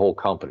out for the whole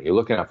company. You're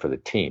looking out for the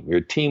team. You're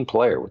a team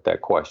player with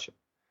that question.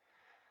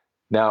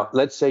 Now,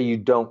 let's say you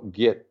don't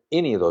get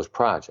any of those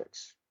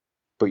projects,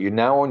 but you're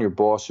now on your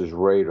boss's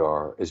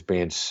radar as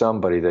being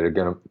somebody that is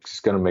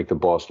going to make the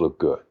boss look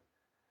good.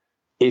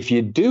 If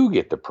you do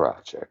get the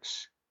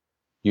projects,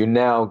 you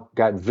now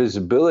got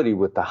visibility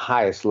with the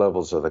highest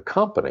levels of the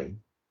company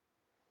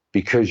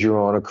because you're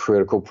on a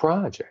critical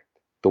project,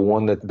 the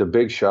one that the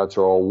big shots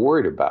are all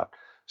worried about.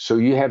 So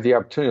you have the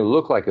opportunity to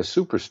look like a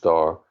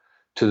superstar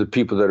to the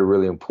people that are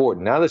really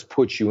important. Now this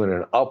puts you in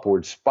an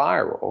upward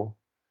spiral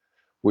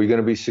where you're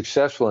going to be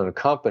successful in a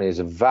company as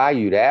a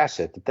valued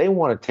asset that they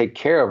want to take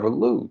care of or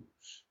lose.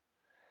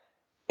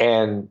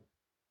 And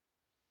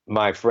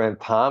my friend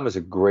Tom is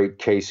a great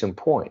case in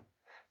point.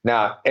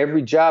 Now,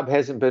 every job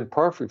hasn't been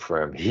perfect for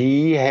him.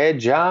 He had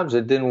jobs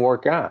that didn't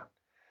work out.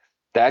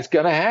 That's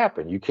going to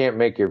happen. You can't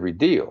make every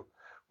deal.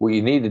 What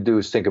you need to do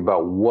is think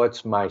about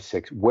where's my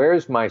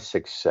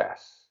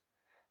success?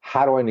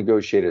 How do I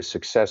negotiate a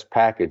success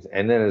package?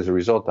 And then as a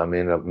result, I'm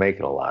end up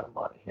making a lot of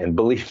money. And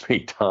believe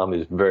me, Tom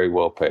is very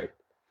well paid.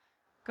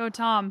 Go,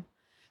 Tom.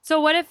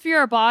 So what if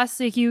you're a boss,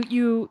 like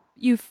you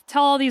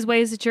tell all these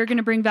ways that you're going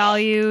to bring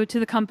value to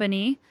the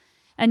company,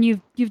 and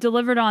you've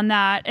delivered on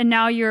that, and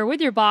now you're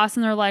with your boss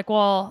and they're like,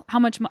 well, how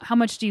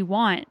much do you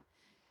want?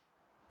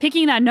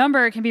 Picking that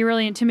number can be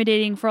really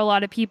intimidating for a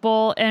lot of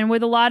people. And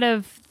with a lot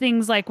of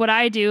things like what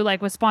I do,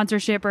 like with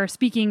sponsorship or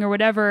speaking or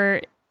whatever,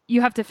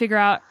 you have to figure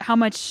out how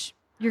much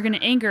you're going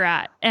to anchor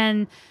at.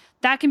 And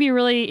that can be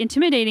really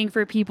intimidating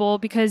for people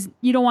because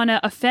you don't want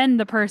to offend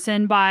the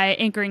person by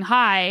anchoring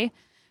high.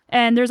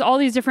 And there's all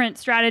these different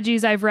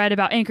strategies I've read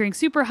about anchoring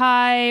super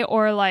high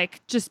or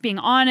like just being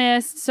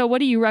honest. So what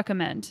do you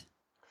recommend?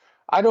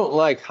 I don't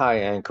like high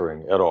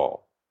anchoring at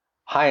all.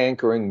 High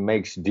anchoring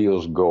makes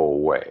deals go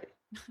away.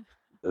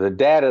 The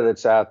data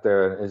that's out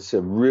there is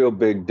a real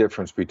big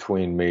difference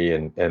between me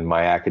and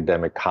my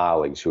academic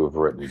colleagues who have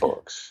written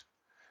books.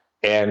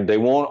 And they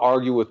won't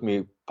argue with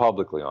me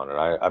publicly on it.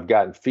 I've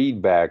gotten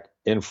feedback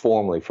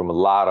informally from a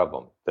lot of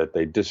them that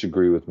they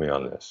disagree with me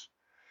on this.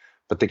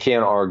 But they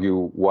can't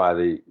argue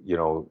why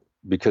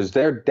because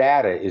their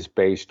data is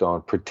based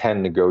on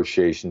pretend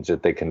negotiations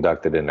that they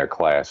conducted in their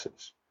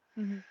classes.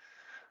 Mm-hmm.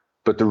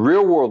 But the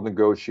real world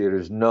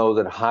negotiators know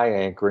that high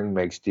anchoring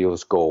makes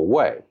deals go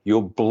away.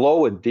 You'll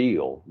blow a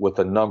deal with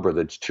a number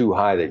that's too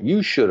high that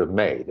you should have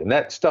made. And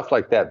that stuff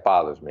like that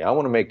bothers me. I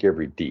want to make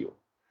every deal.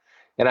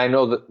 And I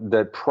know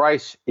that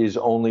price is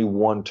only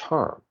one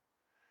term.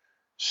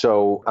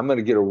 So I'm going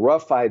to get a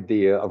rough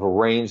idea of a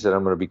range that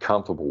I'm going to be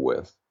comfortable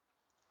with.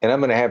 And I'm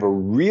going to have a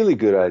really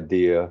good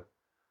idea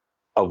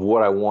of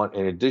what I want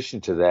in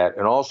addition to that.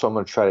 And also I'm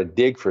going to try to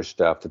dig for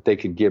stuff that they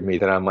could give me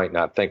that I might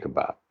not think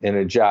about. In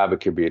a job,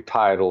 it could be a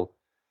title.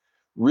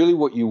 Really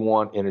what you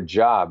want in a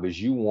job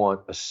is you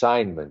want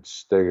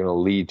assignments that are going to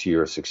lead to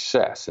your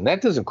success. And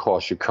that doesn't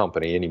cost your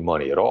company any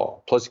money at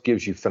all. Plus it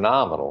gives you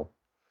phenomenal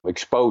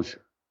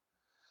exposure.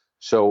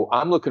 So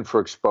I'm looking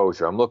for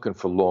exposure. I'm looking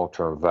for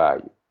long-term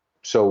value.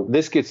 So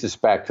this gets us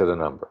back to the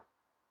number.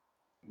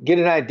 Get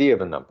an idea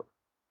of a number.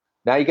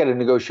 Now you got to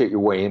negotiate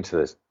your way into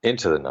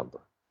the number.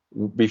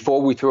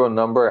 Before we throw a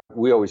number,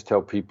 we always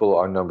tell people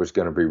our number is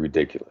going to be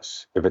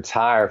ridiculous. If it's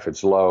high or if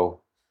it's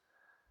low,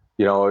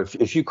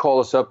 if you call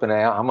us up and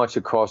ask how much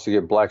it costs to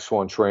get Black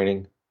Swan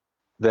training,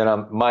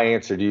 then my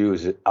answer to you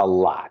is a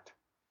lot.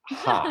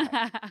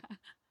 High.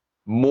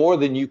 More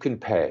than you can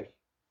pay.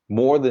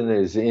 More than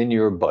is in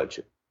your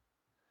budget.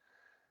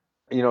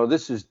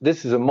 This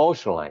is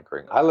emotional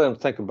anchoring. I let them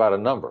think about a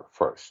number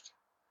first.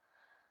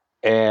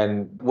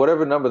 And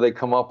whatever number they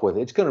come up with,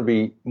 it's going to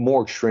be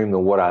more extreme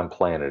than what I'm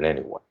planning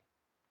anyway.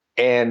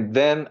 And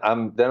then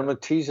I'm going to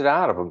tease it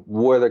out of them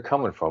where they're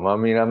coming from. I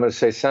mean, I'm going to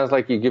say, sounds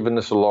like you're giving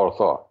this a lot of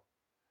thought.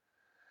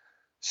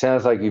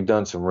 Sounds like you've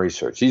done some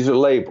research. These are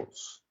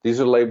labels. These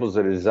are labels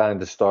that are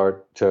designed to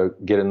start to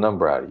get a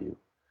number out of you.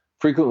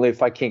 Frequently,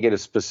 if I can't get a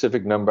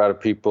specific number out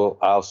of people,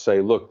 I'll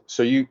say, look,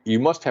 so you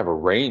must have a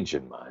range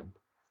in mind.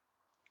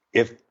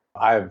 If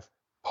I've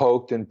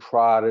poked and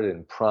prodded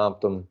and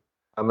prompted them,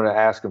 I'm going to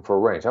ask them for a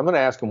range. I'm going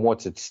to ask them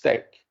what's at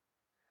stake.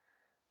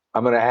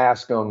 I'm going to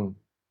ask them,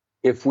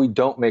 if we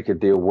don't make a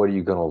deal, what are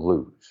you going to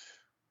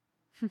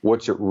lose?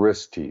 What's at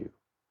risk to you?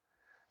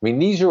 I mean,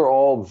 these are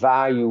all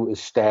value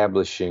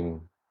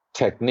establishing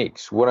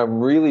techniques. What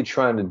I'm really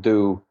trying to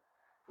do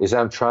is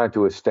I'm trying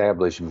to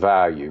establish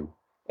value,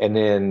 and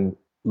then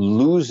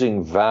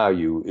losing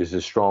value is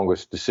the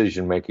strongest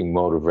decision-making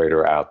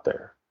motivator out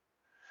there.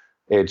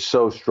 It's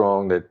so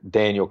strong that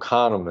Daniel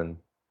Kahneman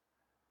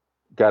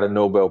got a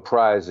Nobel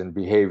Prize in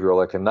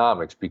behavioral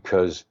economics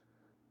because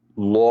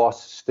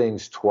loss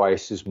stings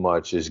twice as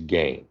much as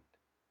gain.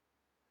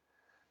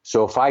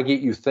 So if I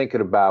get you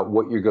thinking about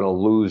what you're going to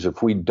lose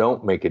if we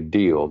don't make a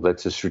deal,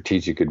 that's a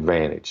strategic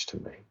advantage to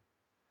me.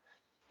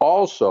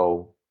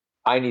 Also,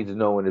 I need to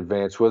know in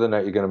advance whether or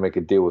not you're going to make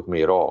a deal with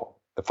me at all.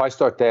 If I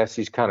start to ask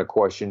these kind of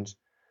questions,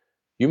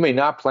 you may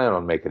not plan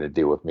on making a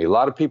deal with me. A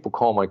lot of people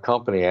call my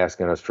company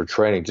asking us for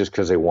training just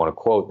because they want a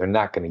quote. They're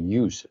not going to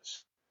use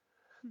this.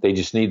 They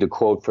just need the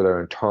quote for their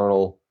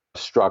internal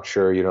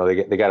structure.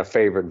 They got a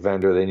favorite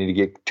vendor. They need to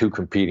get two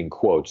competing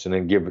quotes and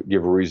then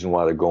give a reason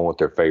why they're going with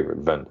their favorite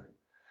vendor.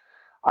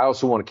 I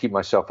also want to keep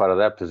myself out of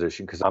that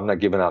position because I'm not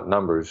giving out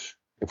numbers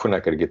if we're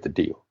not going to get the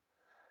deal.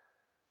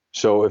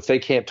 So if they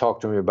can't talk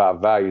to me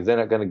about value, they're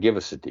not going to give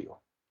us a deal.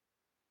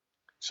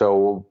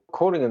 So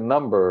quoting a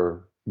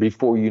number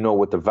before you know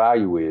what the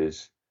value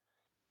is,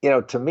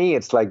 to me,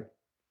 it's like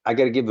I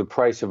got to give the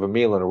price of a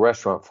meal in a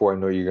restaurant before I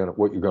know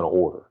what you're going to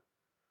order.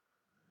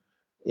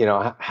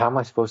 How am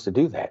I supposed to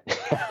do that?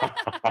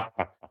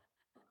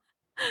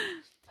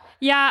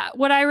 Yeah,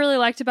 what I really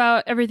liked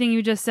about everything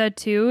you just said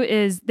too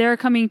is they're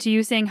coming to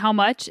you saying how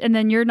much, and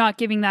then you're not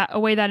giving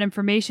that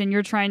information.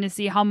 You're trying to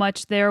see how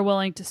much they're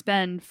willing to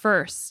spend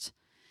first.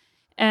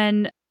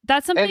 And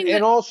that's something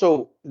and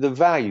also the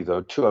value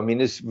though too. I mean,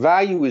 this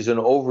value is an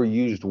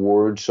overused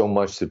word so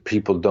much that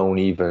people don't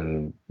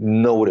even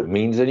know what it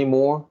means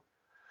anymore.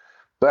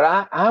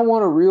 But I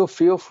want a real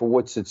feel for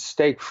what's at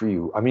stake for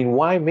you. I mean,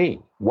 why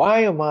me?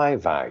 Why am I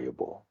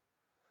valuable?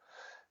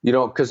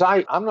 Because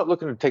I'm not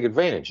looking to take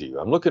advantage of you.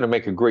 I'm looking to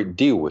make a great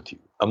deal with you.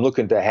 I'm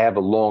looking to have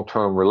a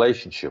long-term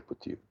relationship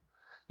with you.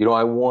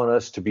 I want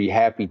us to be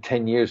happy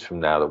 10 years from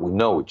now that we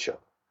know each other.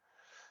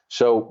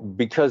 So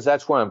because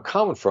that's where I'm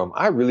coming from,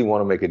 I really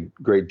want to make a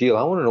great deal.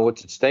 I want to know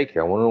what's at stake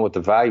here. I want to know what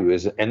the value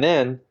is. And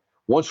then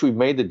once we've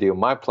made the deal,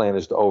 my plan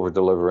is to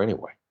over-deliver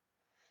anyway.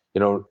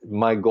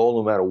 My goal,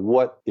 no matter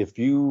what, if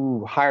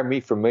you hire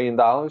me for $1 million, I'm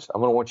going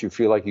to want you to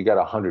feel like you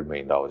got $100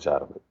 million out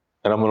of it.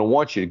 And I'm going to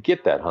want you to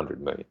get that $100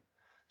 million.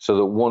 So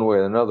that one way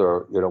or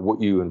another, what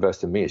you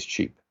invest in me is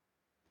cheap.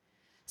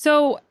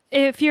 So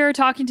if you're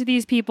talking to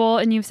these people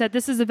and you've said,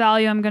 this is the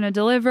value I'm going to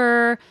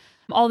deliver,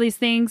 all these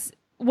things,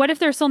 what if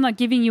they're still not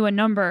giving you a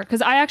number?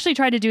 Because I actually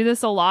try to do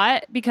this a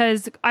lot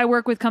because I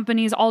work with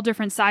companies all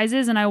different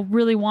sizes and I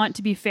really want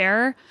to be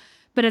fair,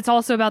 but it's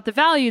also about the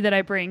value that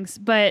I bring.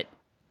 But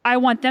I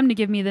want them to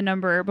give me the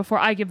number before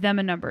I give them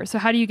a number. So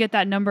how do you get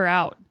that number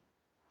out?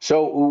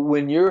 So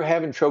when you're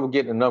having trouble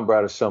getting a number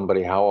out of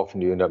somebody, how often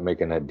do you end up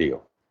making that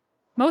deal?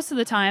 Most of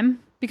the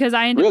time, because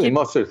I end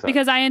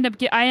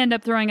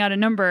up throwing out a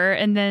number,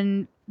 and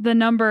then the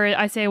number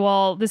I say,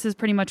 well, this is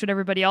pretty much what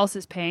everybody else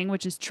is paying,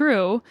 which is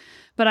true,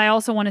 but I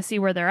also want to see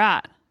where they're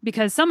at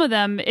because some of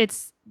them,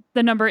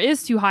 the number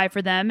is too high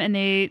for them, and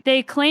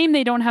they claim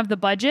they don't have the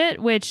budget,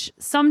 which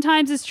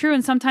sometimes is true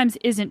and sometimes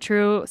isn't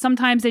true.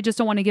 Sometimes they just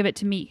don't want to give it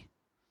to me.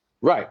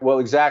 Right. Well,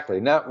 exactly.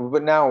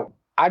 Now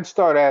I'd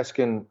start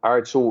asking, all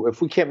right, so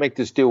if we can't make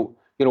this deal,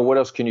 what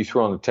else can you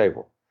throw on the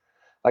table?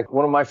 Like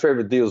one of my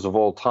favorite deals of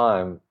all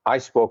time, I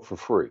spoke for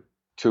free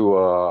to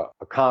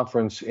a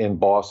conference in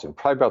Boston,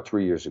 probably about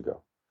 3 years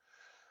ago.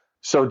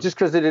 So just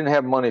because they didn't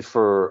have money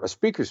for a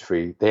speaker's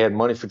fee, they had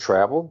money for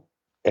travel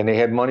and they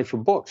had money for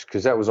books,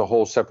 because that was a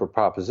whole separate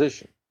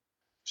proposition.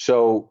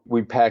 So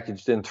we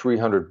packaged in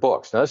 300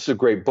 books. Now, this is a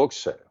great book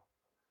sale.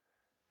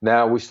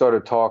 Now we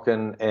started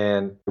talking,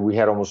 and we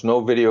had almost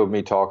no video of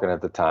me talking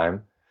at the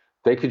time.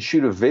 They could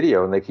shoot a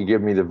video and they could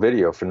give me the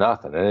video for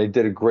nothing. And they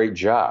did a great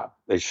job.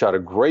 They shot a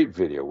great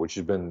video, it's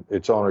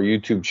on our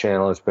YouTube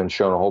channel. It's been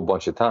shown a whole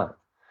bunch of times.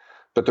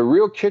 But the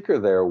real kicker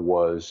there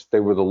was they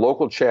were the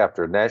local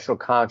chapter, National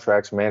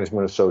Contracts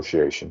Management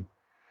Association.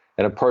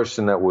 And a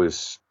person that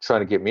was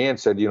trying to get me in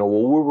said, well,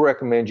 we'll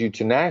recommend you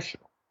to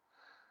national.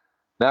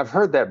 Now, I've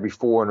heard that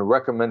before, and a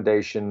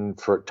recommendation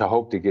to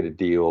hope to get a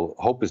deal.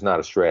 Hope is not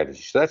a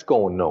strategy. So that's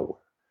going nowhere.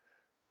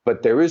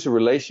 But there is a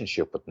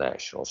relationship with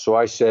national. So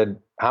I said,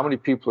 how many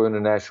people are in the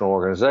national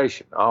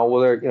organization? Oh,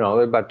 well,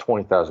 they're about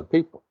 20,000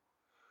 people.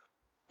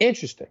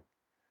 Interesting.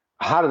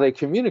 How do they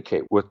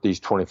communicate with these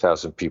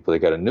 20,000 people? They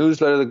got a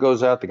newsletter that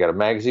goes out. They got a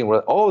magazine.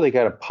 Oh, they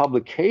got a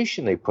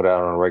publication they put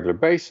out on a regular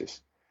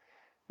basis.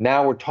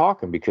 Now we're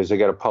talking, because they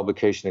got a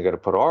publication they got to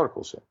put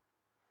articles in.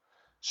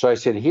 So I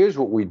said, here's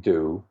what we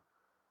do.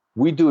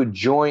 We do a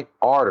joint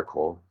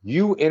article.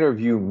 You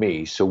interview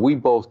me, so we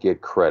both get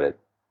credit.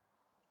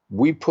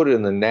 We put it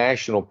in the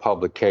national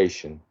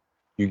publication.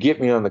 You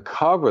get me on the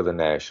cover of the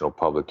national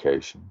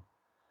publication.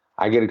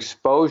 I get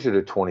exposure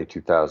to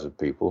 22,000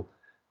 people.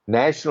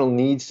 National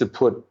needs to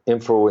put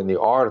info in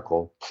the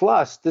article.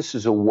 Plus, this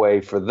is a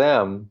way for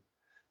them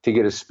to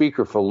get a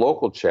speaker for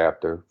local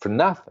chapter for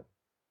nothing.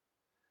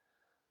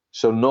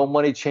 So no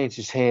money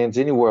changes hands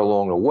anywhere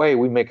along the way.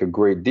 We make a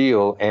great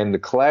deal. And the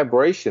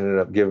collaboration ended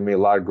up giving me a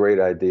lot of great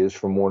ideas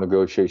for more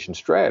negotiation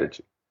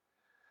strategy.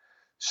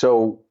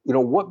 So,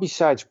 what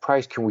besides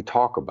price can we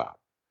talk about?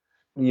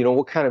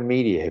 What kind of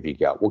media have you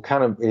got? What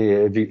kind of,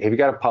 have you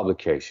got a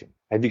publication?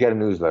 Have you got a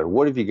newsletter?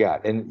 What have you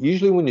got? And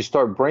usually when you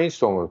start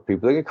brainstorming with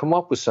people, they can come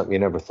up with something you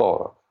never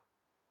thought of.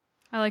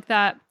 I like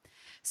that.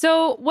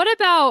 So what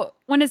about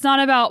when it's not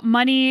about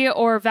money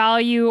or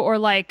value or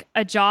like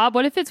a job?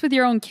 What if it's with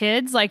your own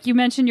kids? Like you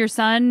mentioned, your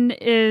son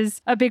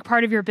is a big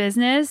part of your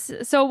business.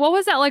 So what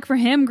was that like for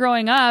him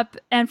growing up,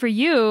 and for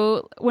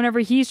you whenever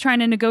he's trying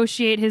to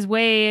negotiate his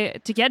way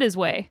to get his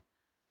way?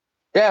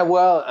 Yeah,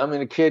 well,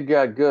 the kid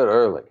got good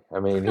early.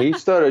 He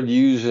started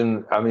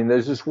using,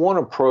 there's this one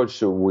approach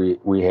that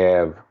we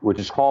have, which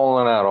is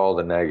calling out all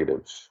the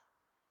negatives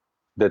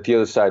that the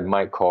other side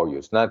might call you.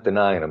 It's not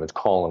denying them, it's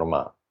calling them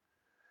out.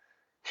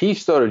 He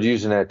started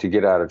using that to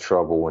get out of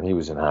trouble when he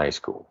was in high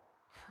school.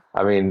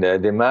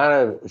 The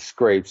amount of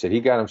scrapes that he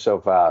got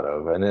himself out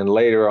of, and then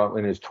later on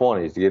in his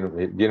 20s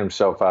to get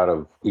himself out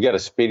of, he got a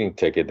speeding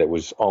ticket that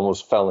was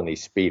almost felony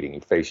speeding. He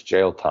faced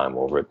jail time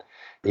over it.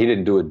 He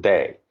didn't do a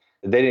day.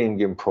 They didn't even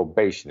give him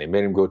probation. They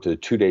made him go to a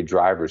 2-day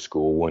driver's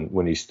school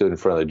when he stood in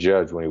front of the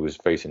judge when he was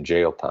facing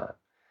jail time.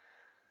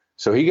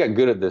 So he got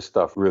good at this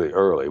stuff really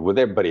early with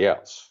everybody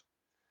else.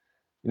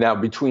 Now,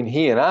 between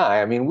he and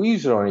I we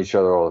use it on each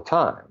other all the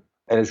time.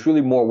 And it's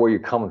really more where you're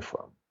coming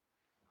from.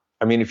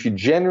 If you're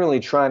genuinely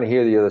trying to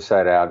hear the other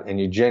side out and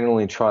you're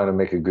genuinely trying to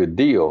make a good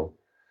deal,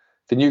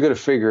 then you're going to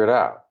figure it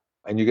out.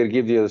 And you're going to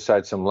give the other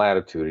side some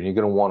latitude, and you're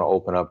going to want to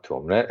open up to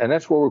them. And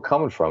that's where we're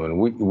coming from. And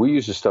we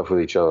use this stuff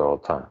with each other all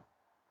the time.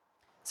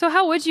 So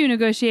how would you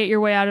negotiate your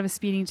way out of a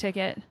speeding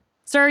ticket?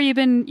 Sir, you've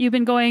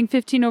been going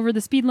 15 over the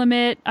speed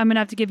limit. I'm going to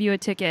have to give you a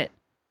ticket.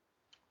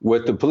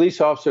 With the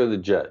police officer or the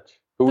judge?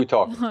 Who are we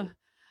talking to?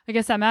 I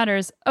guess that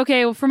matters.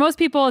 Okay, well, for most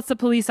people, it's the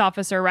police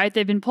officer, right?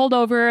 They've been pulled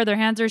over, their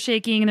hands are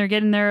shaking, and they're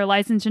getting their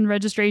license and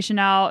registration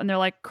out, and they're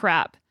like,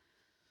 crap.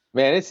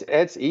 Man,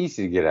 it's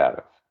easy to get out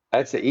of.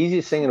 That's the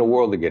easiest thing in the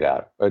world to get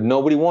out of.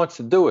 Nobody wants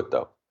to do it,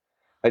 though.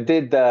 I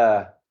did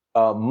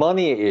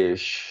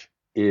Money-ish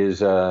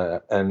is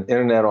an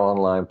internet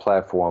online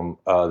platform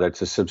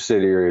that's a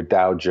subsidiary of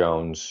Dow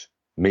Jones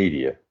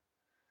Media.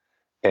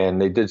 And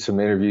they did some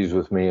interviews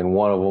with me, and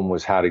one of them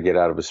was how to get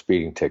out of a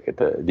speeding ticket.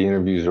 The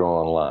interviews are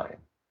online.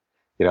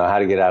 How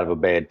to get out of a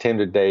bad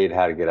Tinder date,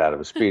 how to get out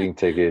of a speeding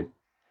ticket,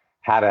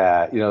 how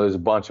to, there's a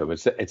bunch of them.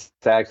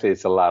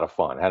 It's a lot of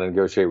fun. How to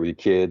negotiate with your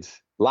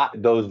kids.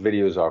 Those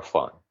videos are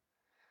fun.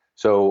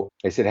 So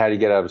they said, how do you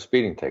get out of a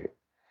speeding ticket?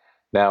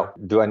 Now,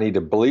 do I need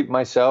to bleep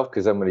myself?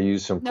 Because I'm going to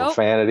use some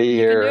profanity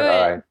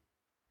here.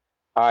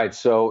 All right.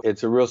 So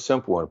it's a real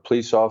simple one. A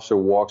police officer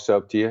walks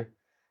up to you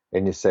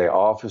and you say,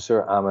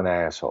 officer, I'm an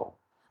asshole.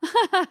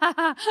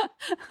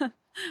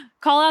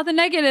 Call out the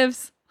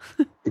negatives.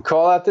 You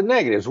call out the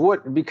negatives.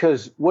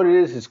 Because what it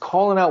is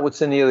calling out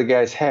what's in the other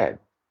guy's head.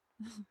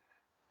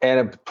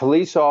 And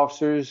police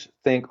officers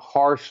think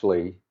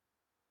harshly.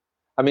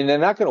 I mean, they're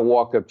not going to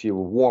walk up to you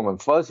with warm and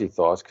fuzzy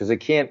thoughts because they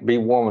can't be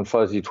warm and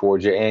fuzzy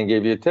towards you and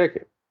give you a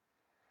ticket.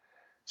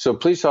 So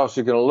police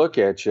officers are going to look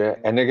at you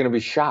and they're going to be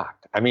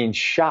shocked. I mean,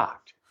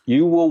 shocked.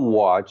 You will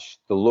watch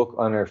the look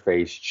on their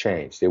face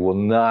change. They will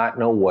not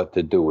know what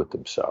to do with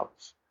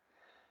themselves.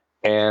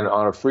 And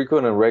on a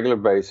frequent and regular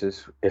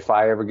basis, if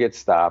I ever get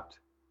stopped,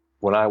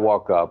 when I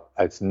walk up,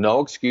 it's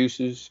no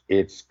excuses.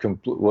 It's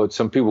what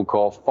some people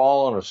call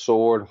fall on a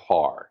sword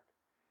hard.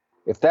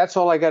 If that's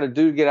all I got to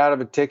do to get out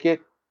of a ticket,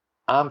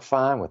 I'm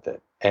fine with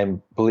it.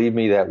 And believe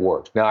me, that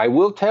works. Now, I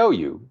will tell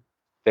you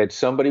that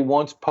somebody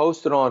once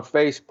posted on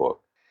Facebook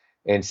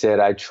and said,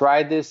 I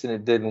tried this and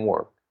it didn't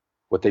work.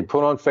 What they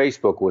put on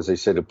Facebook was they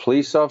said a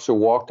police officer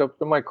walked up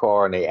to my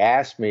car and they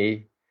asked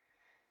me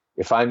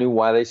if I knew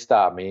why they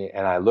stopped me.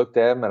 And I looked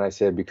at him and I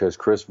said, because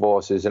Chris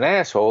Voss is an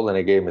asshole, and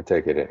they gave him a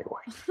ticket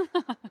anyway.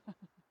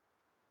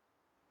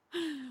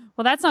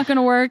 Well, that's not going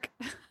to work.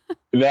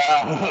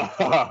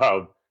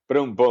 No.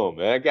 Boom, boom.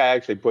 That guy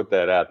actually put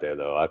that out there,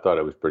 though. I thought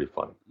it was pretty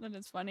funny. That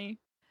is funny.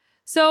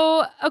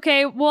 So,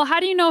 okay, well, how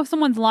do you know if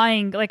someone's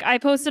lying? Like, I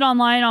posted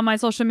online on my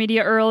social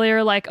media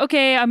earlier, like,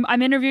 okay,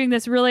 I'm interviewing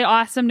this really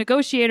awesome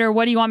negotiator.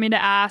 What do you want me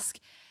to ask?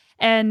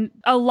 And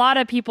a lot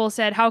of people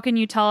said, how can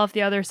you tell if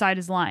the other side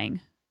is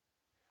lying?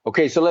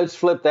 Okay, so let's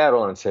flip that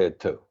on its head,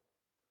 too.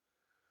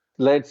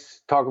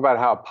 Let's talk about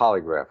how a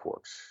polygraph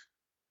works.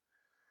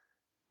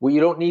 What you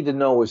don't need to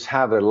know is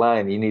how they're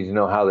lying. You need to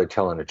know how they're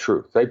telling the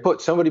truth.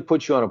 Somebody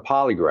puts you on a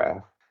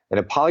polygraph, and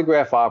a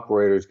polygraph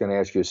operator is going to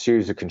ask you a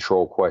series of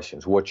control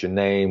questions. What's your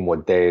name?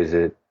 What day is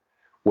it?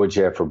 What'd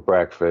you have for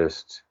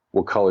breakfast?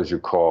 What color's your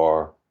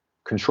car?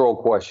 Control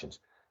questions.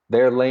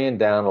 They're laying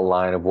down a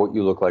line of what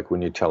you look like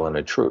when you're telling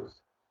the truth.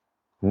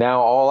 Now,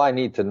 all I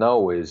need to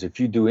know is if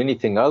you do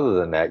anything other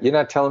than that, you're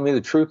not telling me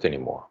the truth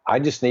anymore. I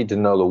just need to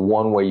know the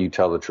one way you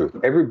tell the truth.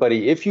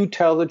 Everybody, if you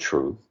tell the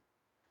truth,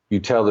 you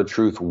tell the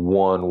truth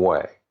one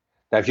way.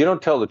 Now, if you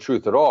don't tell the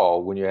truth at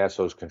all when you ask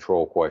those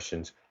control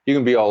questions, you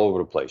can be all over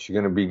the place. You're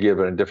going to be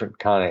given a different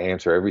kind of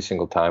answer every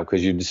single time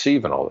because you're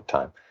deceiving all the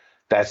time.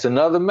 That's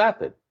another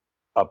method.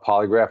 A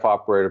polygraph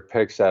operator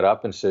picks that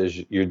up and says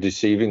you're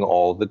deceiving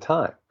all the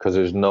time because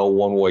there's no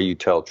one way you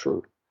tell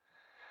truth.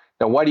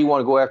 Now, why do you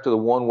want to go after the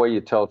one way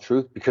you tell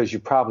truth? Because you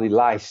probably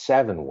lie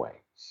 7 ways.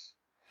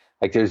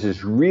 Like there's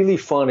this really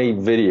funny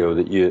video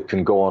that you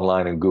can go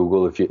online and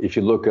Google if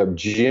you look up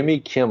Jimmy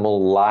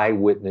Kimmel Lie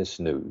Witness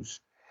News.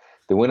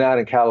 They went out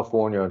in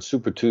California on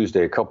Super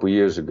Tuesday a couple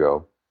years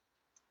ago.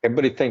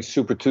 Everybody thinks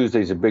Super Tuesday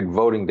is a big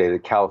voting day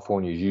that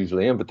California is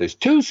usually in, but there's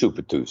 2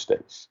 Super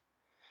Tuesdays.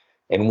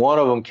 And one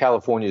of them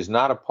California is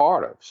not a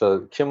part of.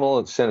 So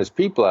Kimmel sent his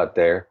people out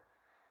there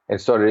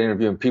and started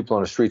interviewing people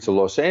on the streets of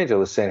Los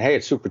Angeles saying, hey,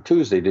 it's Super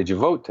Tuesday. Did you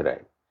vote today?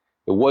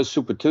 It was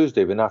Super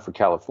Tuesday, but not for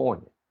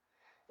California.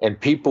 And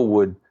people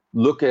would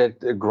look at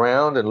the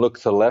ground and look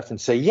to the left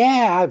and say,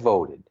 yeah, I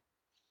voted.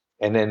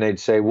 And then they'd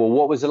say, well,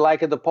 what was it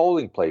like at the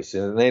polling place?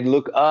 And they'd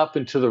look up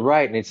and to the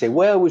right and they'd say,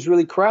 well, it was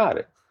really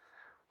crowded.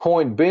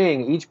 Point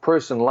being, each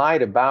person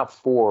lied about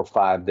 4 or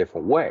 5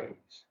 different ways.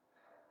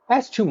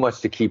 That's too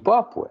much to keep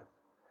up with.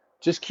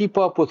 Just keep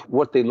up with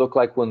what they look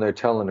like when they're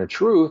telling the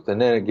truth, and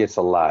then it gets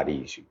a lot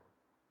easier.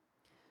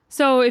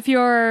 So if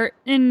you're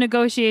in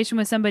negotiation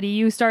with somebody,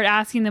 you start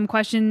asking them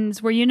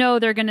questions where you know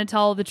they're going to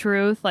tell the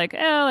truth, like,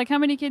 oh, like how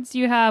many kids do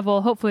you have?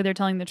 Well, hopefully they're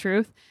telling the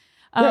truth.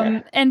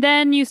 Yeah. And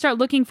then you start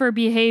looking for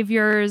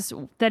behaviors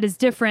that is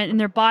different in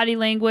their body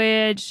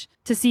language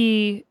to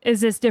see,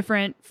 is this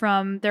different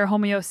from their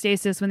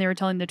homeostasis when they were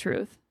telling the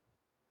truth?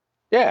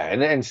 Yeah,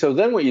 and so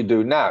then what you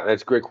do now,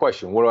 that's a great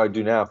question. What do I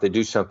do now if they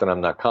do something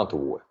I'm not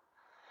comfortable with?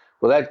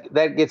 Well,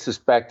 that gets us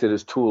back to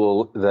this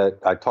tool that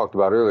I talked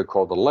about earlier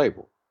called the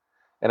label.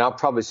 And I'll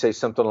probably say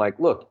something like,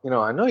 look,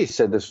 I know you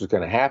said this was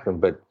going to happen,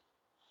 but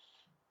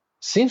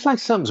seems like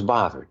something's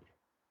bothering you.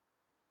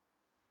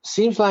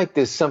 Seems like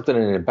there's something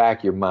in the back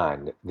of your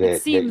mind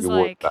that you're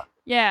worried about.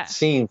 Yeah.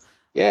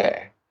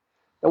 Yeah.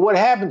 And what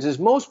happens is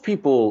most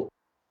people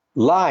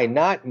lie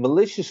not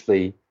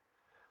maliciously,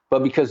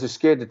 but because they're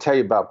scared to tell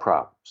you about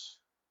problems,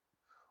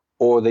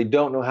 or they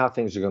don't know how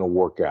things are going to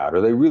work out,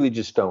 or they really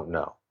just don't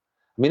know.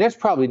 I mean, that's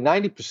probably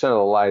 90% of the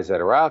lies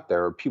that are out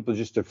there are people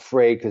just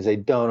afraid because they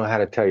don't know how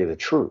to tell you the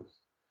truth.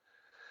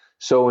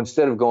 So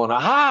instead of going,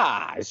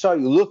 aha, I saw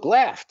you look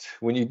left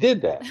when you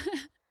did that,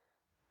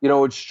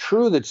 it's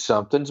true that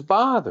something's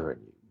bothering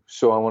you.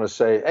 So I want to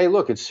say, hey,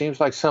 look, it seems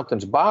like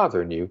something's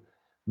bothering you.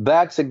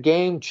 That's a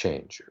game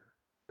changer.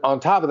 On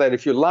top of that,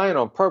 if you're lying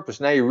on purpose,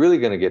 now you're really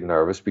going to get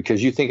nervous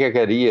because you think I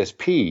got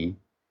ESP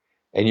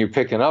and you're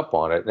picking up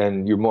on it,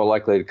 and you're more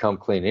likely to come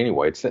clean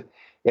anyway.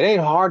 It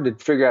ain't hard to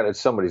figure out that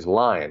somebody's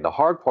lying. The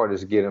hard part is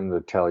to get them to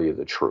tell you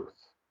the truth.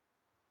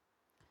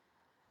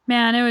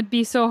 Man, it would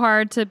be so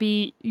hard to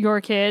be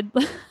your kid.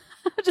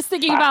 Just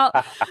thinking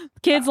about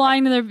kids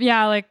lying to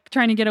like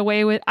trying to get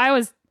away with.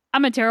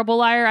 I'm a terrible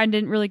liar. I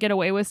didn't really get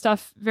away with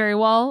stuff very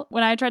well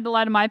when I tried to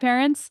lie to my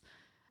parents.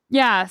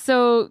 Yeah,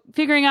 so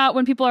figuring out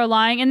when people are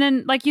lying. And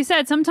then, like you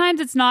said,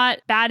 sometimes it's not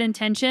bad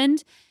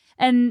intentioned.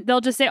 and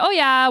they'll just say, oh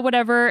yeah,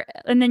 whatever.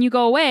 And then you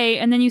go away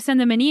and then you send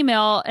them an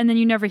email and then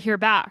you never hear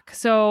back.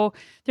 So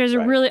there's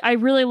I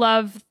really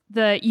love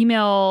the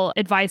email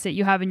advice that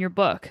you have in your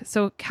book.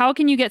 So how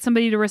can you get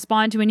somebody to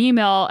respond to an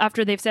email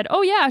after they've said,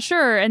 oh yeah,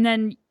 sure. And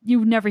then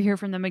you never hear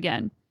from them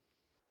again?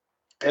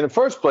 In the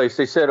first place,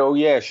 they said, oh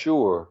yeah,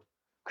 sure.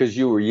 Because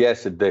you were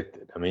yes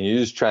addicted. I mean, you're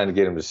just trying to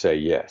get them to say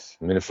yes.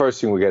 I mean, the first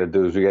thing we got to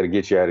do is we got to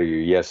get you out of your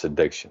yes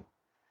addiction.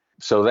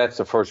 So that's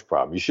the first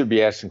problem. You should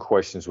be asking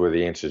questions where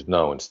the answer is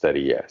no instead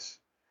of yes.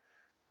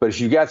 But if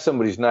you got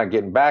somebody who's not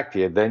getting back to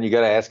you, then you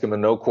got to ask them a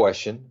no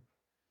question,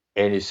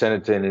 and you send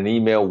it in an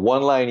email,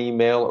 one-line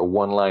email or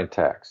one-line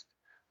text,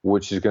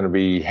 which is going to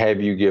be,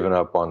 have you given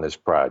up on this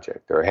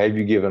project? Or have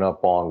you given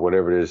up on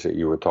whatever it is that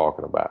you were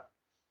talking about?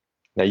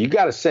 Now, you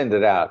got to send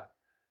it out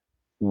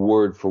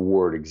word for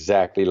word,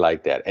 exactly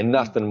like that, and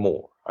nothing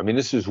more. I mean,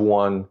 this is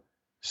one,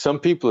 some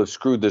people have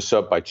screwed this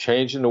up by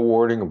changing the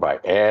wording or by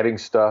adding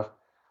stuff.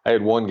 I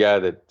had one guy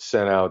that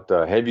sent out,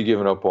 have you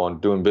given up on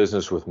doing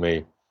business with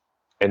me?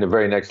 And the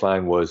very next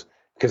line was,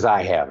 because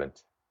I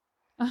haven't.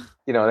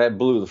 You know, that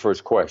blew the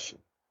first question.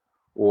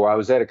 Or I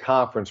was at a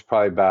conference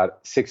probably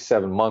about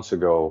 6-7 months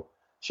ago.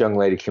 This young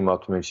lady came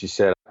up to me and she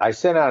said, I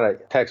sent out a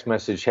text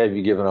message, have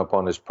you given up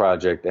on this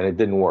project? And it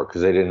didn't work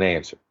because they didn't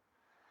answer.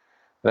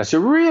 And I said,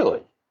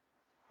 really?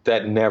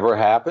 That never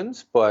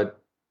happens, but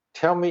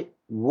tell me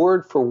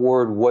word for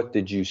word, what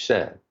did you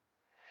send?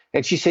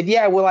 And she said,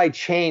 yeah, well, I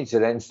changed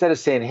it. Instead of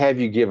saying, have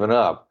you given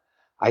up?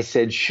 I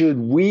said, should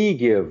we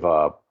give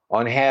up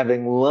on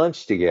having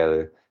lunch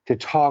together to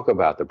talk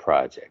about the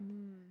project?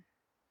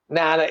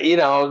 Now, you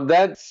know,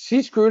 that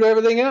she screwed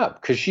everything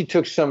up because she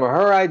took some of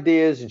her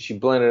ideas and she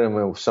blended them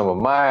in with some of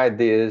my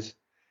ideas.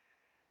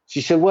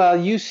 She said, well,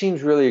 you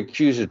seems really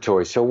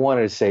accusatory, so I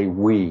wanted to say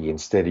we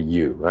instead of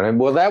you. And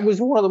well, that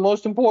was one of the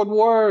most important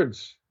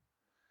words.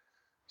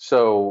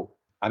 So,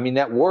 I mean,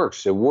 that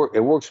works. It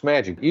works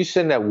magic. You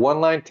send that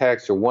one-line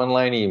text or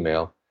one-line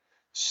email,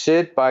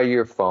 sit by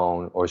your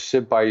phone or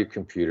sit by your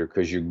computer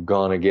because you're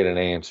going to get an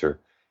answer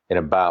in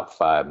about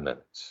 5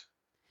 minutes.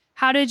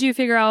 How did you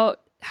figure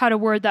out how to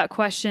word that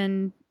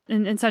question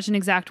in such an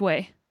exact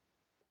way?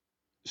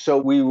 So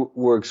we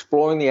were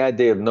exploring the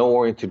idea of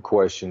no-oriented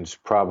questions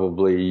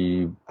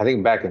probably, I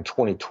think, back in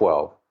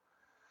 2012.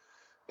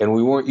 And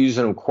we weren't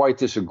using them quite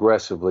this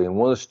aggressively. And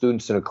one of the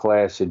students in a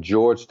class at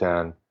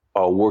Georgetown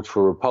worked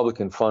for a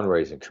Republican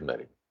fundraising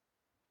committee.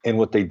 And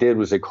what they did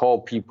was they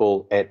called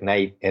people at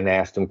night and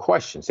asked them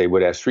questions. They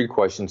would ask 3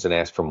 questions and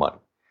ask for money.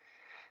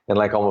 And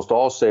like almost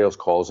all sales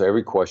calls,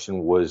 every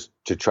question was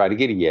to try to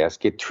get a yes,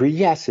 get 3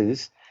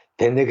 yeses,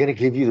 then they're going to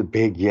give you the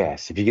big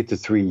yes if you get the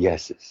 3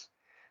 yeses,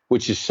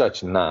 which is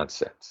such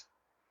nonsense.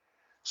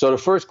 So the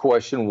first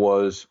question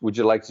was, would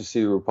you like to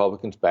see the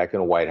Republicans back in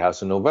the White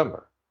House in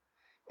November?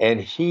 And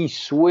he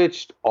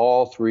switched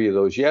all 3 of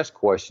those yes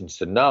questions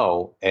to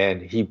no, and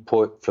he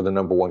put for the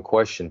number 1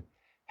 question,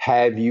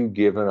 have you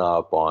given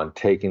up on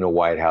taking the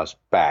White House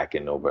back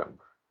in November?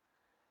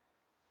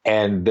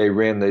 And they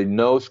ran the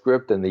no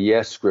script and the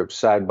yes script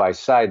side by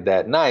side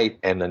that night,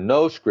 and the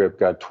no script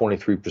got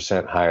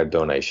 23% higher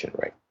donation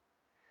rate.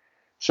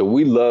 So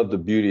we love the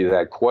beauty of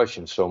that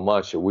question so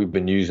much that we've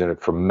been using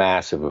it for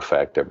massive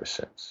effect ever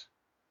since.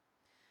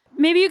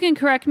 Maybe you can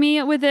correct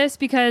me with this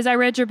because I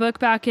read your book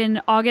back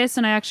in August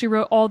and I actually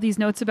wrote all these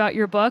notes about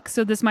your book.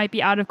 So this might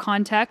be out of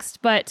context,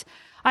 but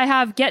I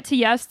have get to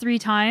yes 3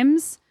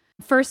 times,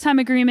 first time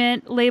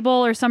agreement, label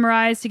or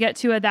summarize to get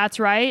to a that's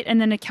right, and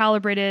then a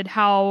calibrated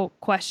how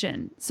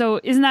question.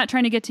 So isn't that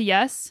trying to get to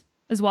yes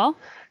as well?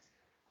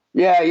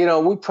 Yeah, you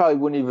know, we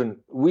probably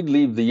we'd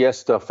leave the yes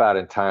stuff out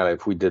entirely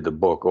if we did the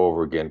book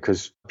over again,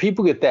 because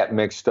people get that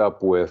mixed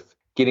up with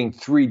getting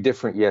 3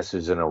 different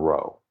yeses in a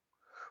row,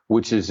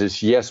 which is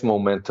this yes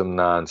momentum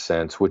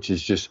nonsense, which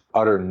is just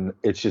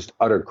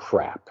utter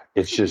crap.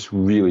 It's just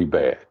really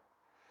bad.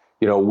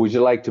 You know, would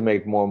you like to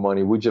make more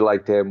money? Would you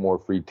like to have more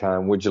free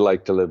time? Would you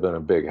like to live in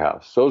a big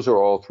house? Those are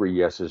all 3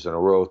 yeses in a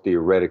row.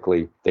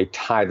 Theoretically, they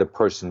tie the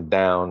person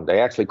down. They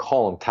actually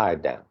call them tie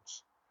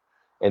downs.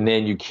 And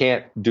then you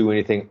can't do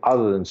anything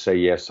other than say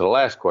yes to the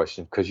last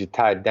question because you're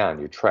tied down,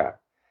 you're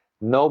trapped.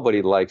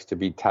 Nobody likes to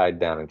be tied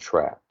down and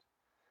trapped.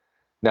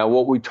 Now,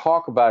 what we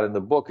talk about in the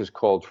book is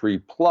called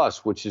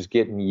 3+, which is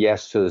getting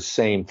yes to the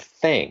same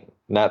thing,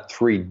 not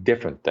 3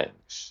 different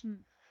things,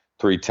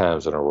 3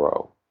 times in a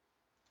row.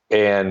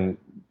 And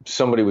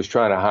somebody was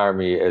trying to hire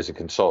me as a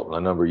consultant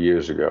a number of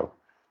years ago.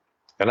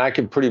 And I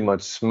can pretty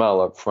much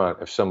smell up front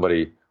if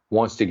somebody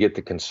wants to get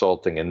the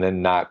consulting and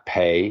then not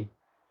pay.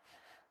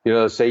 You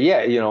know, say,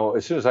 yeah, you know,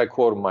 as soon as I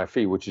quote them my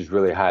fee, which is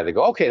really high, they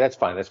go, okay, that's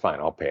fine,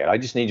 I'll pay it. I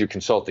just need your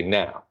consulting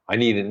now. I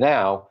need it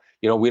now.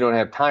 You know, we don't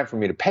have time for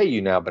me to pay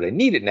you now, but I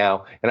need it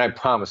now, and I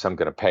promise I'm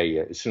going to pay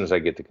you as soon as I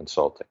get the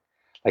consulting.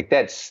 Like,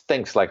 that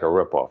stinks like a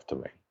ripoff to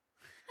me.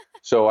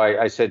 So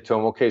I said to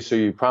him, okay, so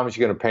you promise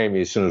you're going to pay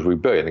me as soon as we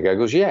bill you? And the guy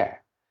goes, yeah.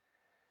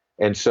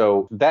 And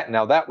so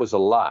that was a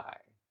lie.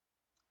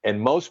 And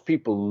most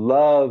people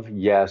love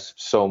yes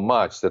so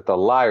much that the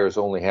liars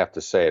only have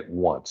to say it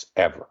once,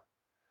 ever.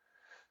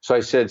 So I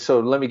said, so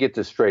let me get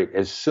this straight.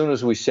 As soon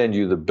as we send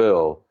you the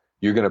bill,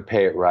 you're going to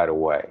pay it right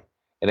away.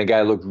 And the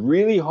guy looked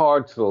really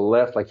hard to the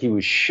left, like he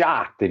was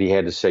shocked that he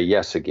had to say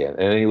yes again.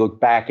 And then he looked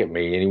back at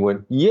me and he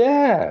went,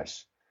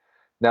 yes.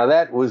 Now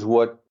that was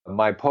what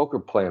my poker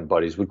playing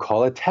buddies would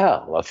call a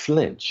tell, a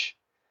flinch.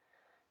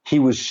 He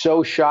was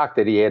so shocked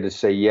that he had to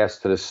say yes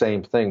to the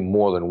same thing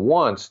more than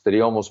once that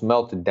he almost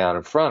melted down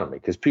in front of me,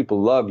 because people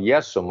love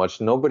yes so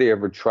much, nobody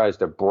ever tries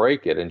to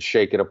break it and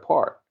shake it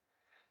apart.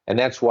 And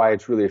that's why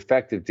it's really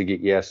effective to get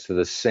yes to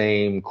the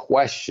same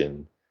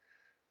question,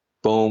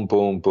 boom,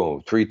 boom,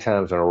 boom, 3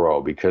 times in a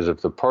row. Because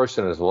if the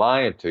person is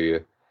lying to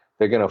you,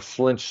 they're going to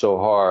flinch so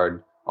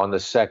hard on the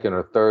second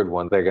or third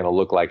one, they're going to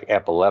look like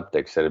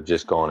epileptics that have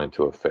just gone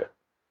into a fit.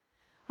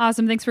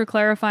 Awesome. Thanks for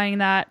clarifying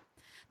that.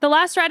 The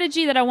last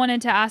strategy that I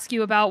wanted to ask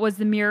you about was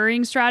the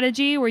mirroring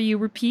strategy, where you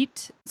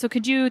repeat. So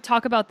could you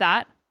talk about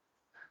that?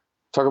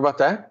 Talk about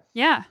that?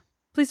 Yeah,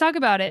 please talk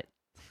about it.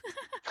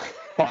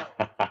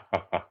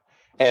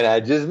 And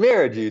I just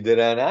mirrored you, did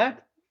I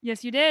not?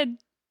 Yes, you did.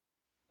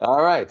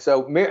 All right.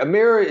 So a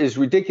mirror is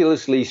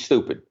ridiculously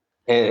stupid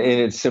in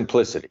its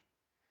simplicity.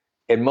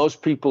 And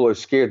most people are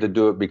scared to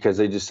do it because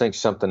they just think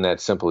something that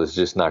simple is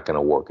just not going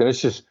to work. And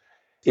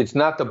it's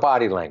not the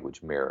body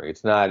language mirroring.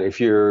 It's not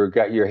if you've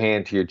got your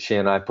hand to your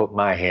chin, I put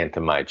my hand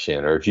to my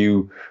chin. Or if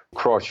you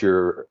cross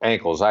your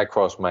ankles, I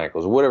cross my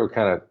ankles. Whatever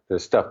kind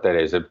of stuff that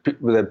is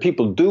that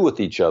people do with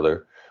each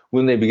other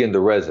when they begin to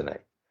resonate.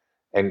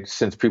 And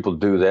since people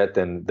do that,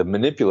 then the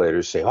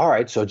manipulators say, all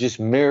right, so just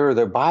mirror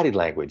their body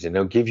language and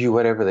they'll give you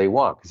whatever they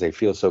want because they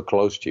feel so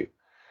close to you.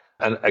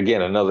 And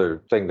again,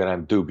 another thing that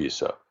I'm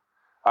dubious of.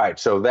 All right,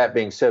 so that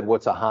being said,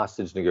 what's a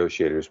hostage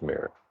negotiator's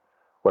mirror?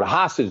 What a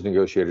hostage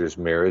negotiator's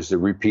mirror is the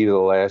repeat of the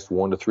last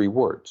 1 to 3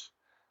 words.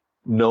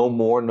 No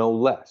more, no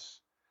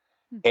less.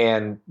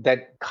 And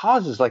that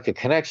causes like a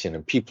connection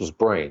in people's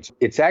brains.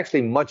 It's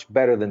actually much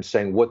better than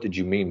saying, what did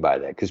you mean by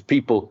that? Because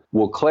people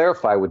will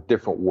clarify with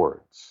different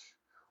words,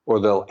 or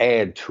they'll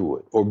add to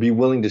it, or be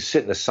willing to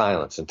sit in the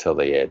silence until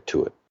they add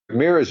to it.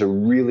 Mirror is a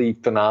really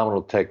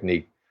phenomenal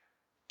technique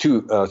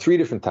 3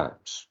 different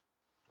times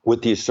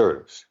with the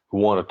assertives who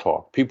want to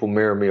talk. People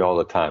mirror me all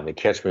the time. They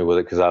catch me with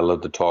it because I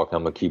love to talk.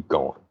 I'm going to keep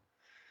going.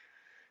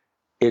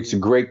 It's a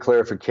great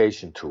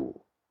clarification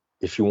tool.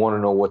 If you want to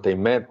know what they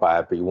meant by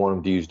it, but you want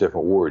them to use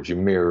different words, you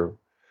mirror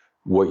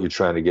what you're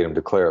trying to get them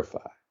to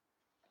clarify.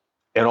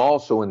 And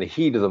also in the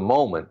heat of the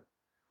moment,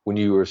 when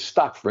you are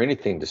stuck for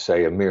anything to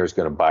say, a mirror is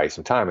going to buy you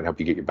some time and help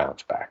you get your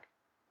bounce back.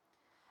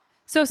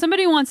 So if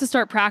somebody wants to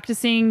start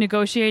practicing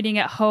negotiating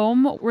at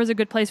home, where's a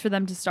good place for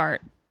them to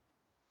start?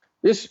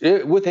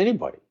 With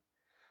anybody.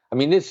 I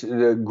mean,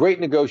 the great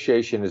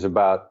negotiation is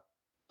about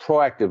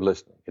proactive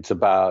listening. It's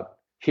about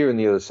hearing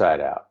the other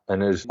side out.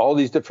 And there's all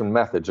these different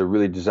methods are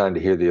really designed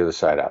to hear the other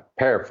side out.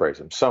 Paraphrase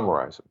them,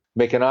 summarize them,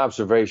 make an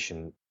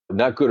observation,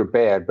 not good or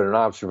bad, but an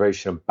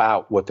observation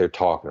about what they're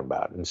talking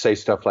about, and say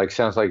stuff like,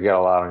 sounds like you got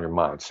a lot on your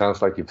mind.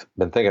 Sounds like you've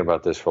been thinking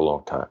about this for a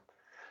long time.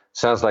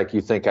 Sounds like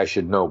you think I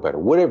should know better.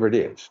 Whatever it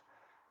is.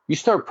 You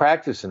start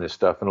practicing this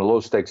stuff in the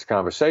low stakes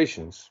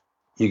conversations,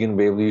 you're going to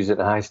be able to use it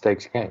in a high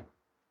stakes game.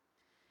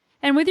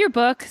 And with your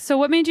book, so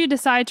what made you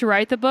decide to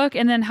write the book?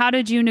 And then how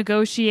did you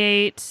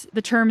negotiate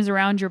the terms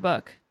around your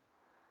book?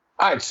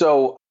 All right,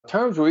 so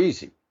terms were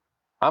easy.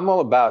 I'm all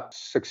about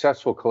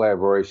successful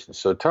collaboration,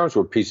 so terms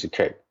were a piece of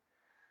cake.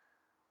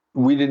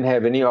 We didn't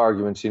have any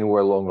arguments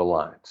anywhere along the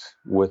lines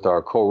with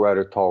our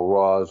co-writer, Tal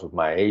Ross, with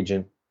my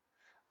agent.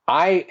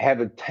 I have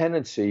a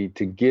tendency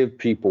to give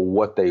people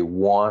what they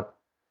want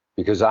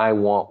because I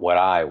want what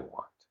I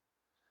want,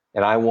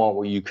 and I want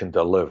what you can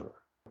deliver.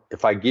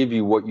 If I give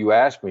you what you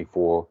ask me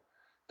for,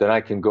 then I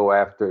can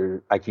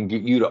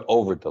get you to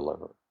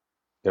over-deliver.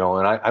 And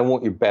I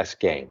want your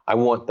best game. I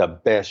want the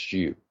best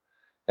you.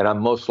 And I'm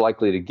most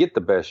likely to get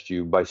the best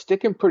you by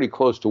sticking pretty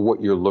close to what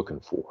you're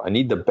looking for. I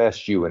need the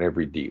best you in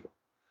every deal.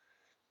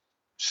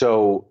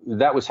 So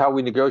that was how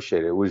we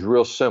negotiated. It was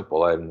real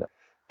simple. And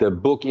the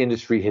book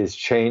industry has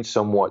changed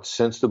somewhat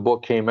since the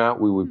book came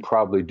out. We would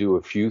probably do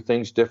a few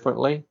things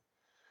differently.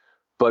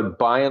 But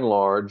by and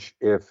large,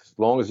 as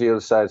long as the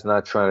other side's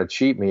not trying to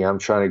cheat me, I'm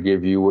trying to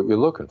give you what you're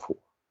looking for.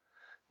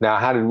 Now,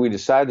 how did we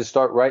decide to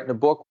start writing a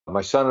book?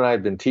 My son and I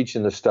had been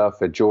teaching this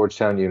stuff at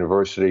Georgetown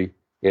University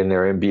in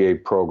their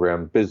MBA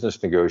program,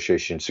 business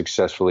negotiation,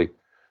 successfully.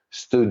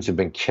 Students have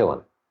been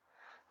killing it.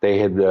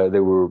 They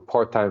were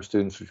part-time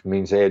students, which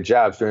means they had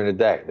jobs during the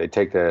day. They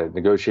take the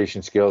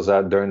negotiation skills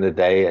out during the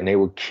day, and they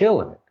were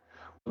killing it.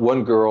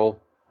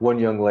 One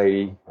young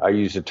lady, I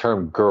use the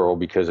term girl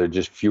because there are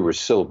just fewer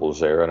syllables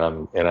there, and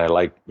I'm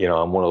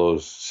one of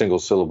those single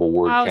syllable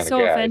word kind of guys. I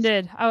was so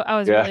offended. I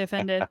was really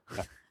offended.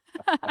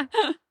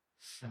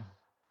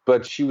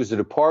 But she was a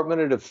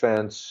Department of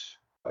Defense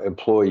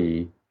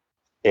employee,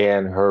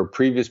 and her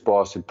previous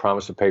boss had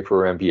promised to pay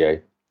for her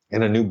MBA,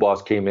 and a new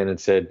boss came in and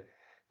said,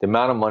 the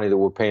amount of money that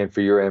we're paying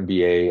for your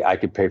MBA, I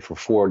could pay for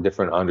 4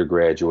 different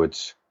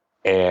undergraduates,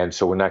 and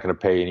so we're not going to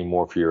pay any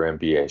more for your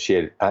MBA. She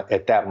had,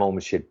 at that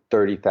moment, she had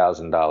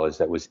 $30,000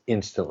 that was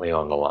instantly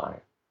on the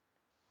line.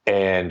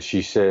 And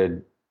she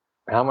said,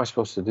 how am I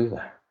supposed to do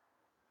that?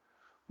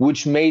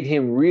 which made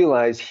him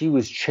realize he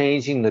was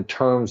changing the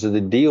terms of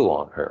the deal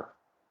on her.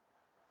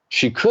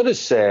 She could have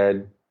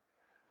said,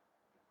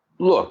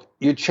 look,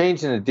 you're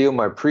changing the deal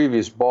my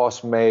previous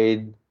boss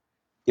made.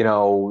 You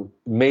know,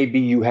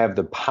 maybe you have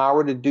the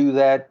power to do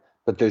that,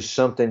 but there's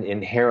something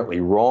inherently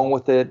wrong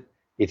with it.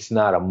 It's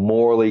not a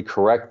morally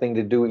correct thing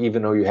to do,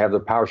 even though you have the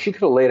power. She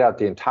could have laid out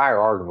the entire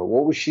argument.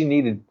 What she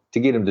needed to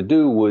get him to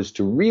do was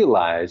to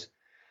realize,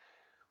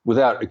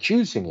 without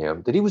accusing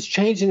him, that he was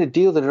changing a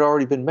deal that had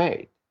already been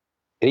made.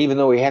 And even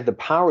though he had the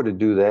power to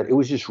do that, it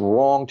was just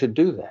wrong to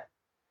do that.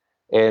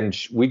 And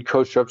we'd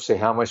coach her up, say,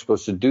 how am I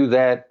supposed to do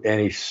that?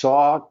 And he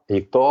thought,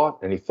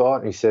 and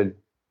he said,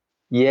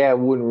 yeah, it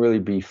wouldn't really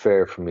be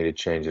fair for me to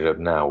change it up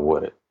now,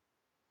 would it?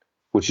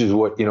 Which is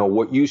what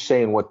you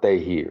say and what they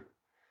hear.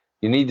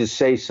 You need to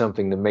say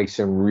something that makes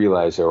them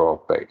realize they're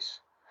off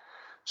base.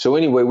 So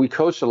anyway, we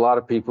coached a lot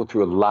of people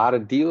through a lot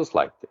of deals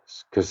like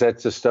this, because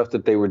that's the stuff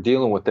that they were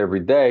dealing with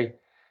every day.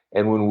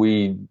 And when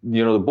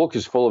the book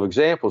is full of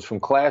examples from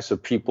class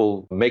of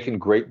people making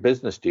great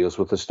business deals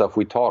with the stuff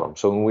we taught them.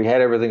 So when we had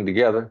everything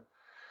together,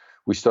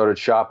 we started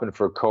shopping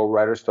for a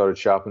co-writer, started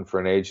shopping for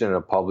an agent and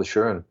a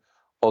publisher, and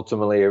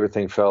ultimately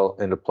everything fell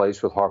into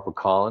place with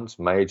HarperCollins,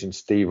 my agent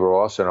Steve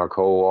Voss, and our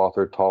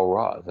co-author Tal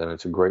Roth. And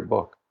it's a great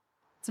book.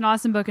 It's an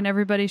awesome book, and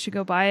everybody should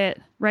go buy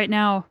it right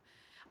now.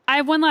 I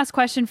have one last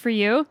question for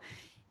you.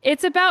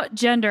 It's about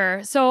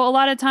gender. So a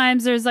lot of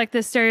times there's like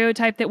this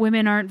stereotype that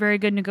women aren't very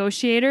good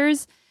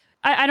negotiators.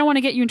 I don't want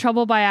to get you in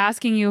trouble by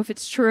asking you if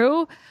it's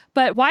true,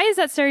 but why is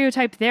that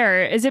stereotype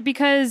there? Is it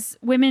because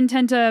women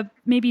tend to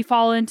maybe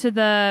fall into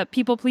the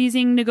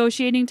people-pleasing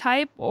negotiating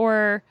type,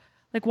 or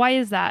like why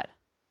is that?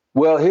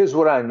 Well, here's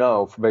what I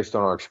know based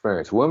on our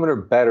experience. Women are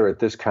better at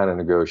this kind of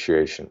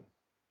negotiation.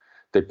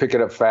 They pick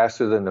it up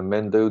faster than the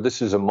men do.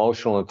 This is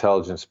emotional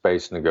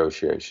intelligence-based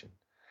negotiation.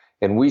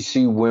 And we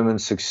see women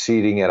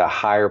succeeding at a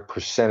higher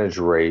percentage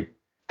rate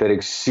that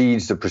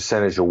exceeds the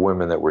percentage of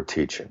women that we're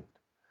teaching.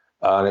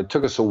 And it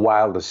took us a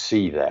while to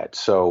see that.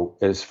 So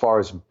as far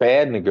as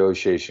bad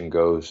negotiation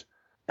goes,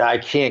 I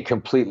can't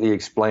completely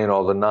explain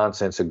all the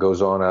nonsense that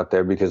goes on out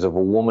there, because if a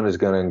woman is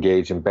going to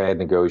engage in bad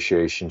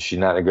negotiation, she's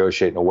not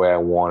negotiating the way I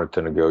want her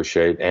to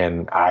negotiate,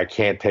 and I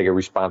can't take a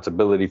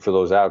responsibility for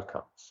those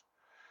outcomes.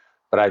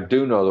 But I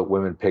do know that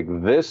women pick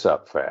this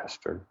up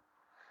faster.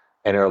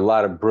 And there are a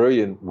lot of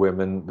brilliant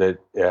women that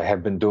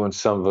have been doing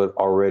some of it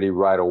already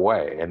right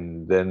away.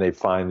 And then they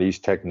find these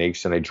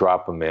techniques and they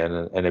drop them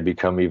in, and they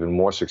become even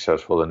more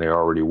successful than they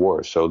already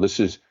were. So this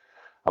is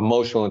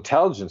emotional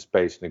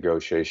intelligence-based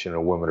negotiation,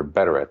 and women are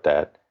better at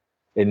that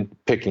in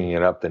picking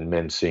it up than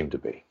men seem to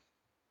be.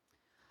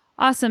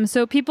 Awesome.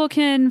 So people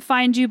can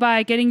find you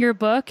by getting your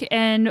book.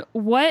 And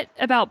what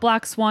about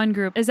Black Swan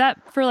Group? Is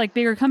that for like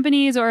bigger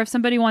companies, or if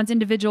somebody wants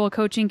individual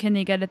coaching, can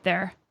they get it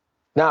there?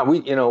 Now, we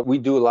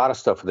do a lot of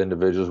stuff with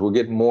individuals. We're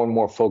getting more and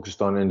more focused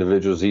on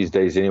individuals these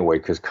days anyway,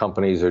 because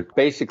companies are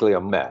basically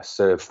a mess.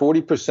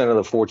 40% of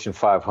the Fortune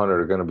 500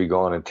 are going to be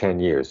gone in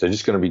 10 years. They're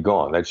just going to be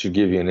gone. That should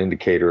give you an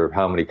indicator of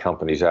how many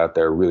companies out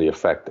there are really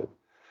effective.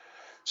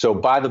 So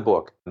buy the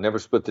book. Never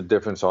Split the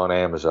Difference on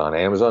Amazon.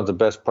 Amazon's the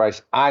best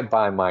price. I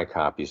buy my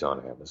copies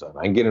on Amazon.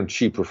 I can get them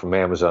cheaper from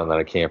Amazon than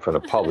I can from the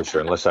publisher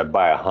unless I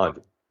buy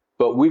 100.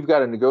 But we've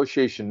got a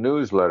negotiation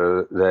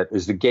newsletter that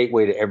is the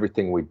gateway to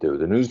everything we do.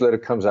 The newsletter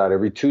comes out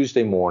every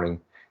Tuesday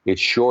morning. It's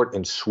short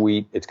and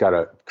sweet. It's got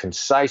a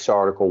concise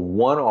article,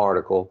 one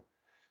article.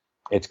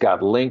 It's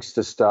got links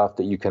to stuff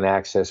that you can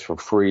access for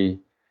free.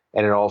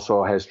 And it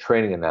also has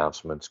training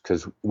announcements,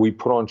 because we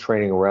put on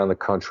training around the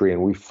country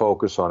and we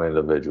focus on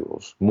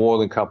individuals more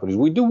than companies.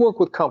 We do work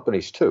with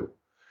companies too,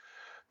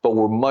 but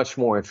we're much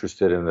more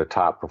interested in the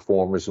top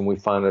performers, and we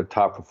find the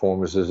top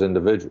performers as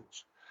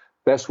individuals.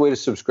 Best way to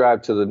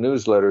subscribe to the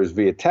newsletter is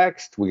via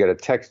text. We got a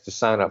text to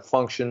sign up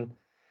function.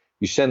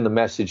 You send the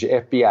message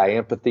FBI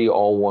Empathy,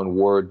 all one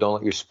word. Don't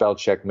let your spell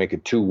check make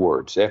it 2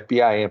 words.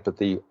 FBI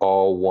Empathy,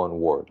 all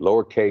one word,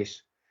 lowercase.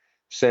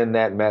 Send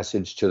that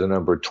message to the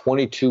number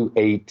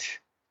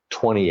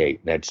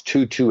 22828. That's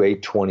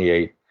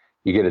 22828.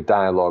 You get a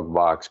dialog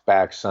box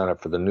back, sign up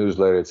for the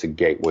newsletter. It's a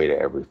gateway to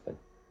everything.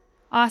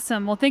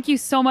 Awesome. Well, thank you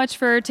so much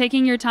for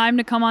taking your time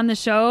to come on the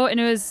show. And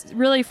it was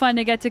really fun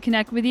to get to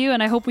connect with you.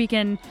 And I hope we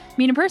can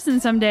meet in person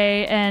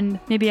someday, and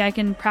maybe I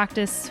can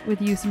practice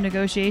with you some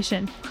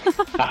negotiation.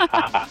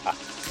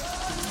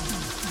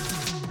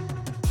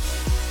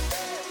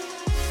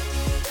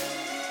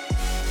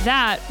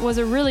 That was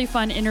a really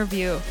fun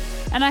interview.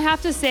 And I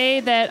have to say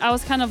that I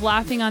was kind of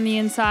laughing on the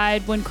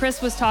inside when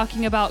Chris was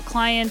talking about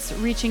clients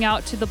reaching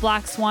out to the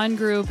Black Swan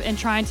Group and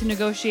trying to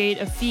negotiate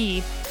a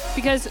fee.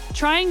 Because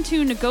trying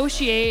to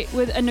negotiate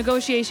with a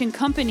negotiation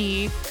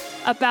company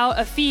about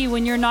a fee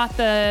when you're not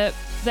the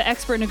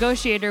expert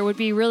negotiator would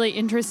be really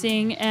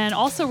interesting and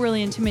also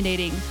really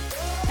intimidating.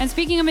 And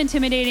speaking of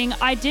intimidating,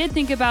 I did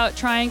think about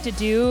trying to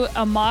do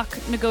a mock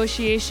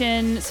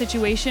negotiation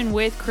situation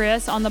with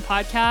Chris on the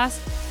podcast,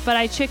 but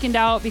I chickened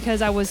out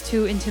because I was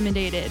too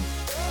intimidated.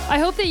 I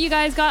hope that you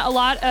guys got a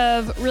lot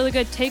of really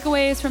good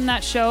takeaways from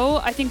that show.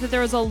 I think that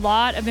there was a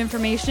lot of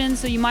information,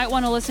 so you might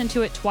want to listen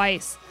to it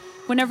twice.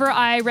 whenever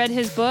I read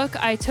his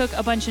book, I took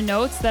a bunch of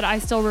notes that I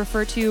still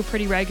refer to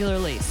pretty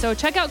regularly. So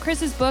check out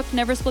Chris's book,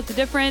 Never Split the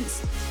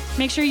Difference.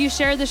 Make sure you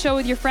share the show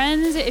with your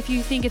friends if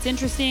you think it's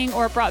interesting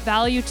or it brought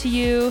value to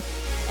you.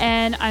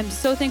 And I'm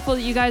so thankful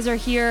that you guys are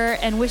here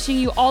and wishing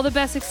you all the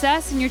best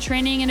success in your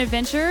training and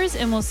adventures.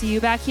 And we'll see you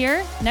back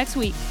here next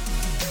week.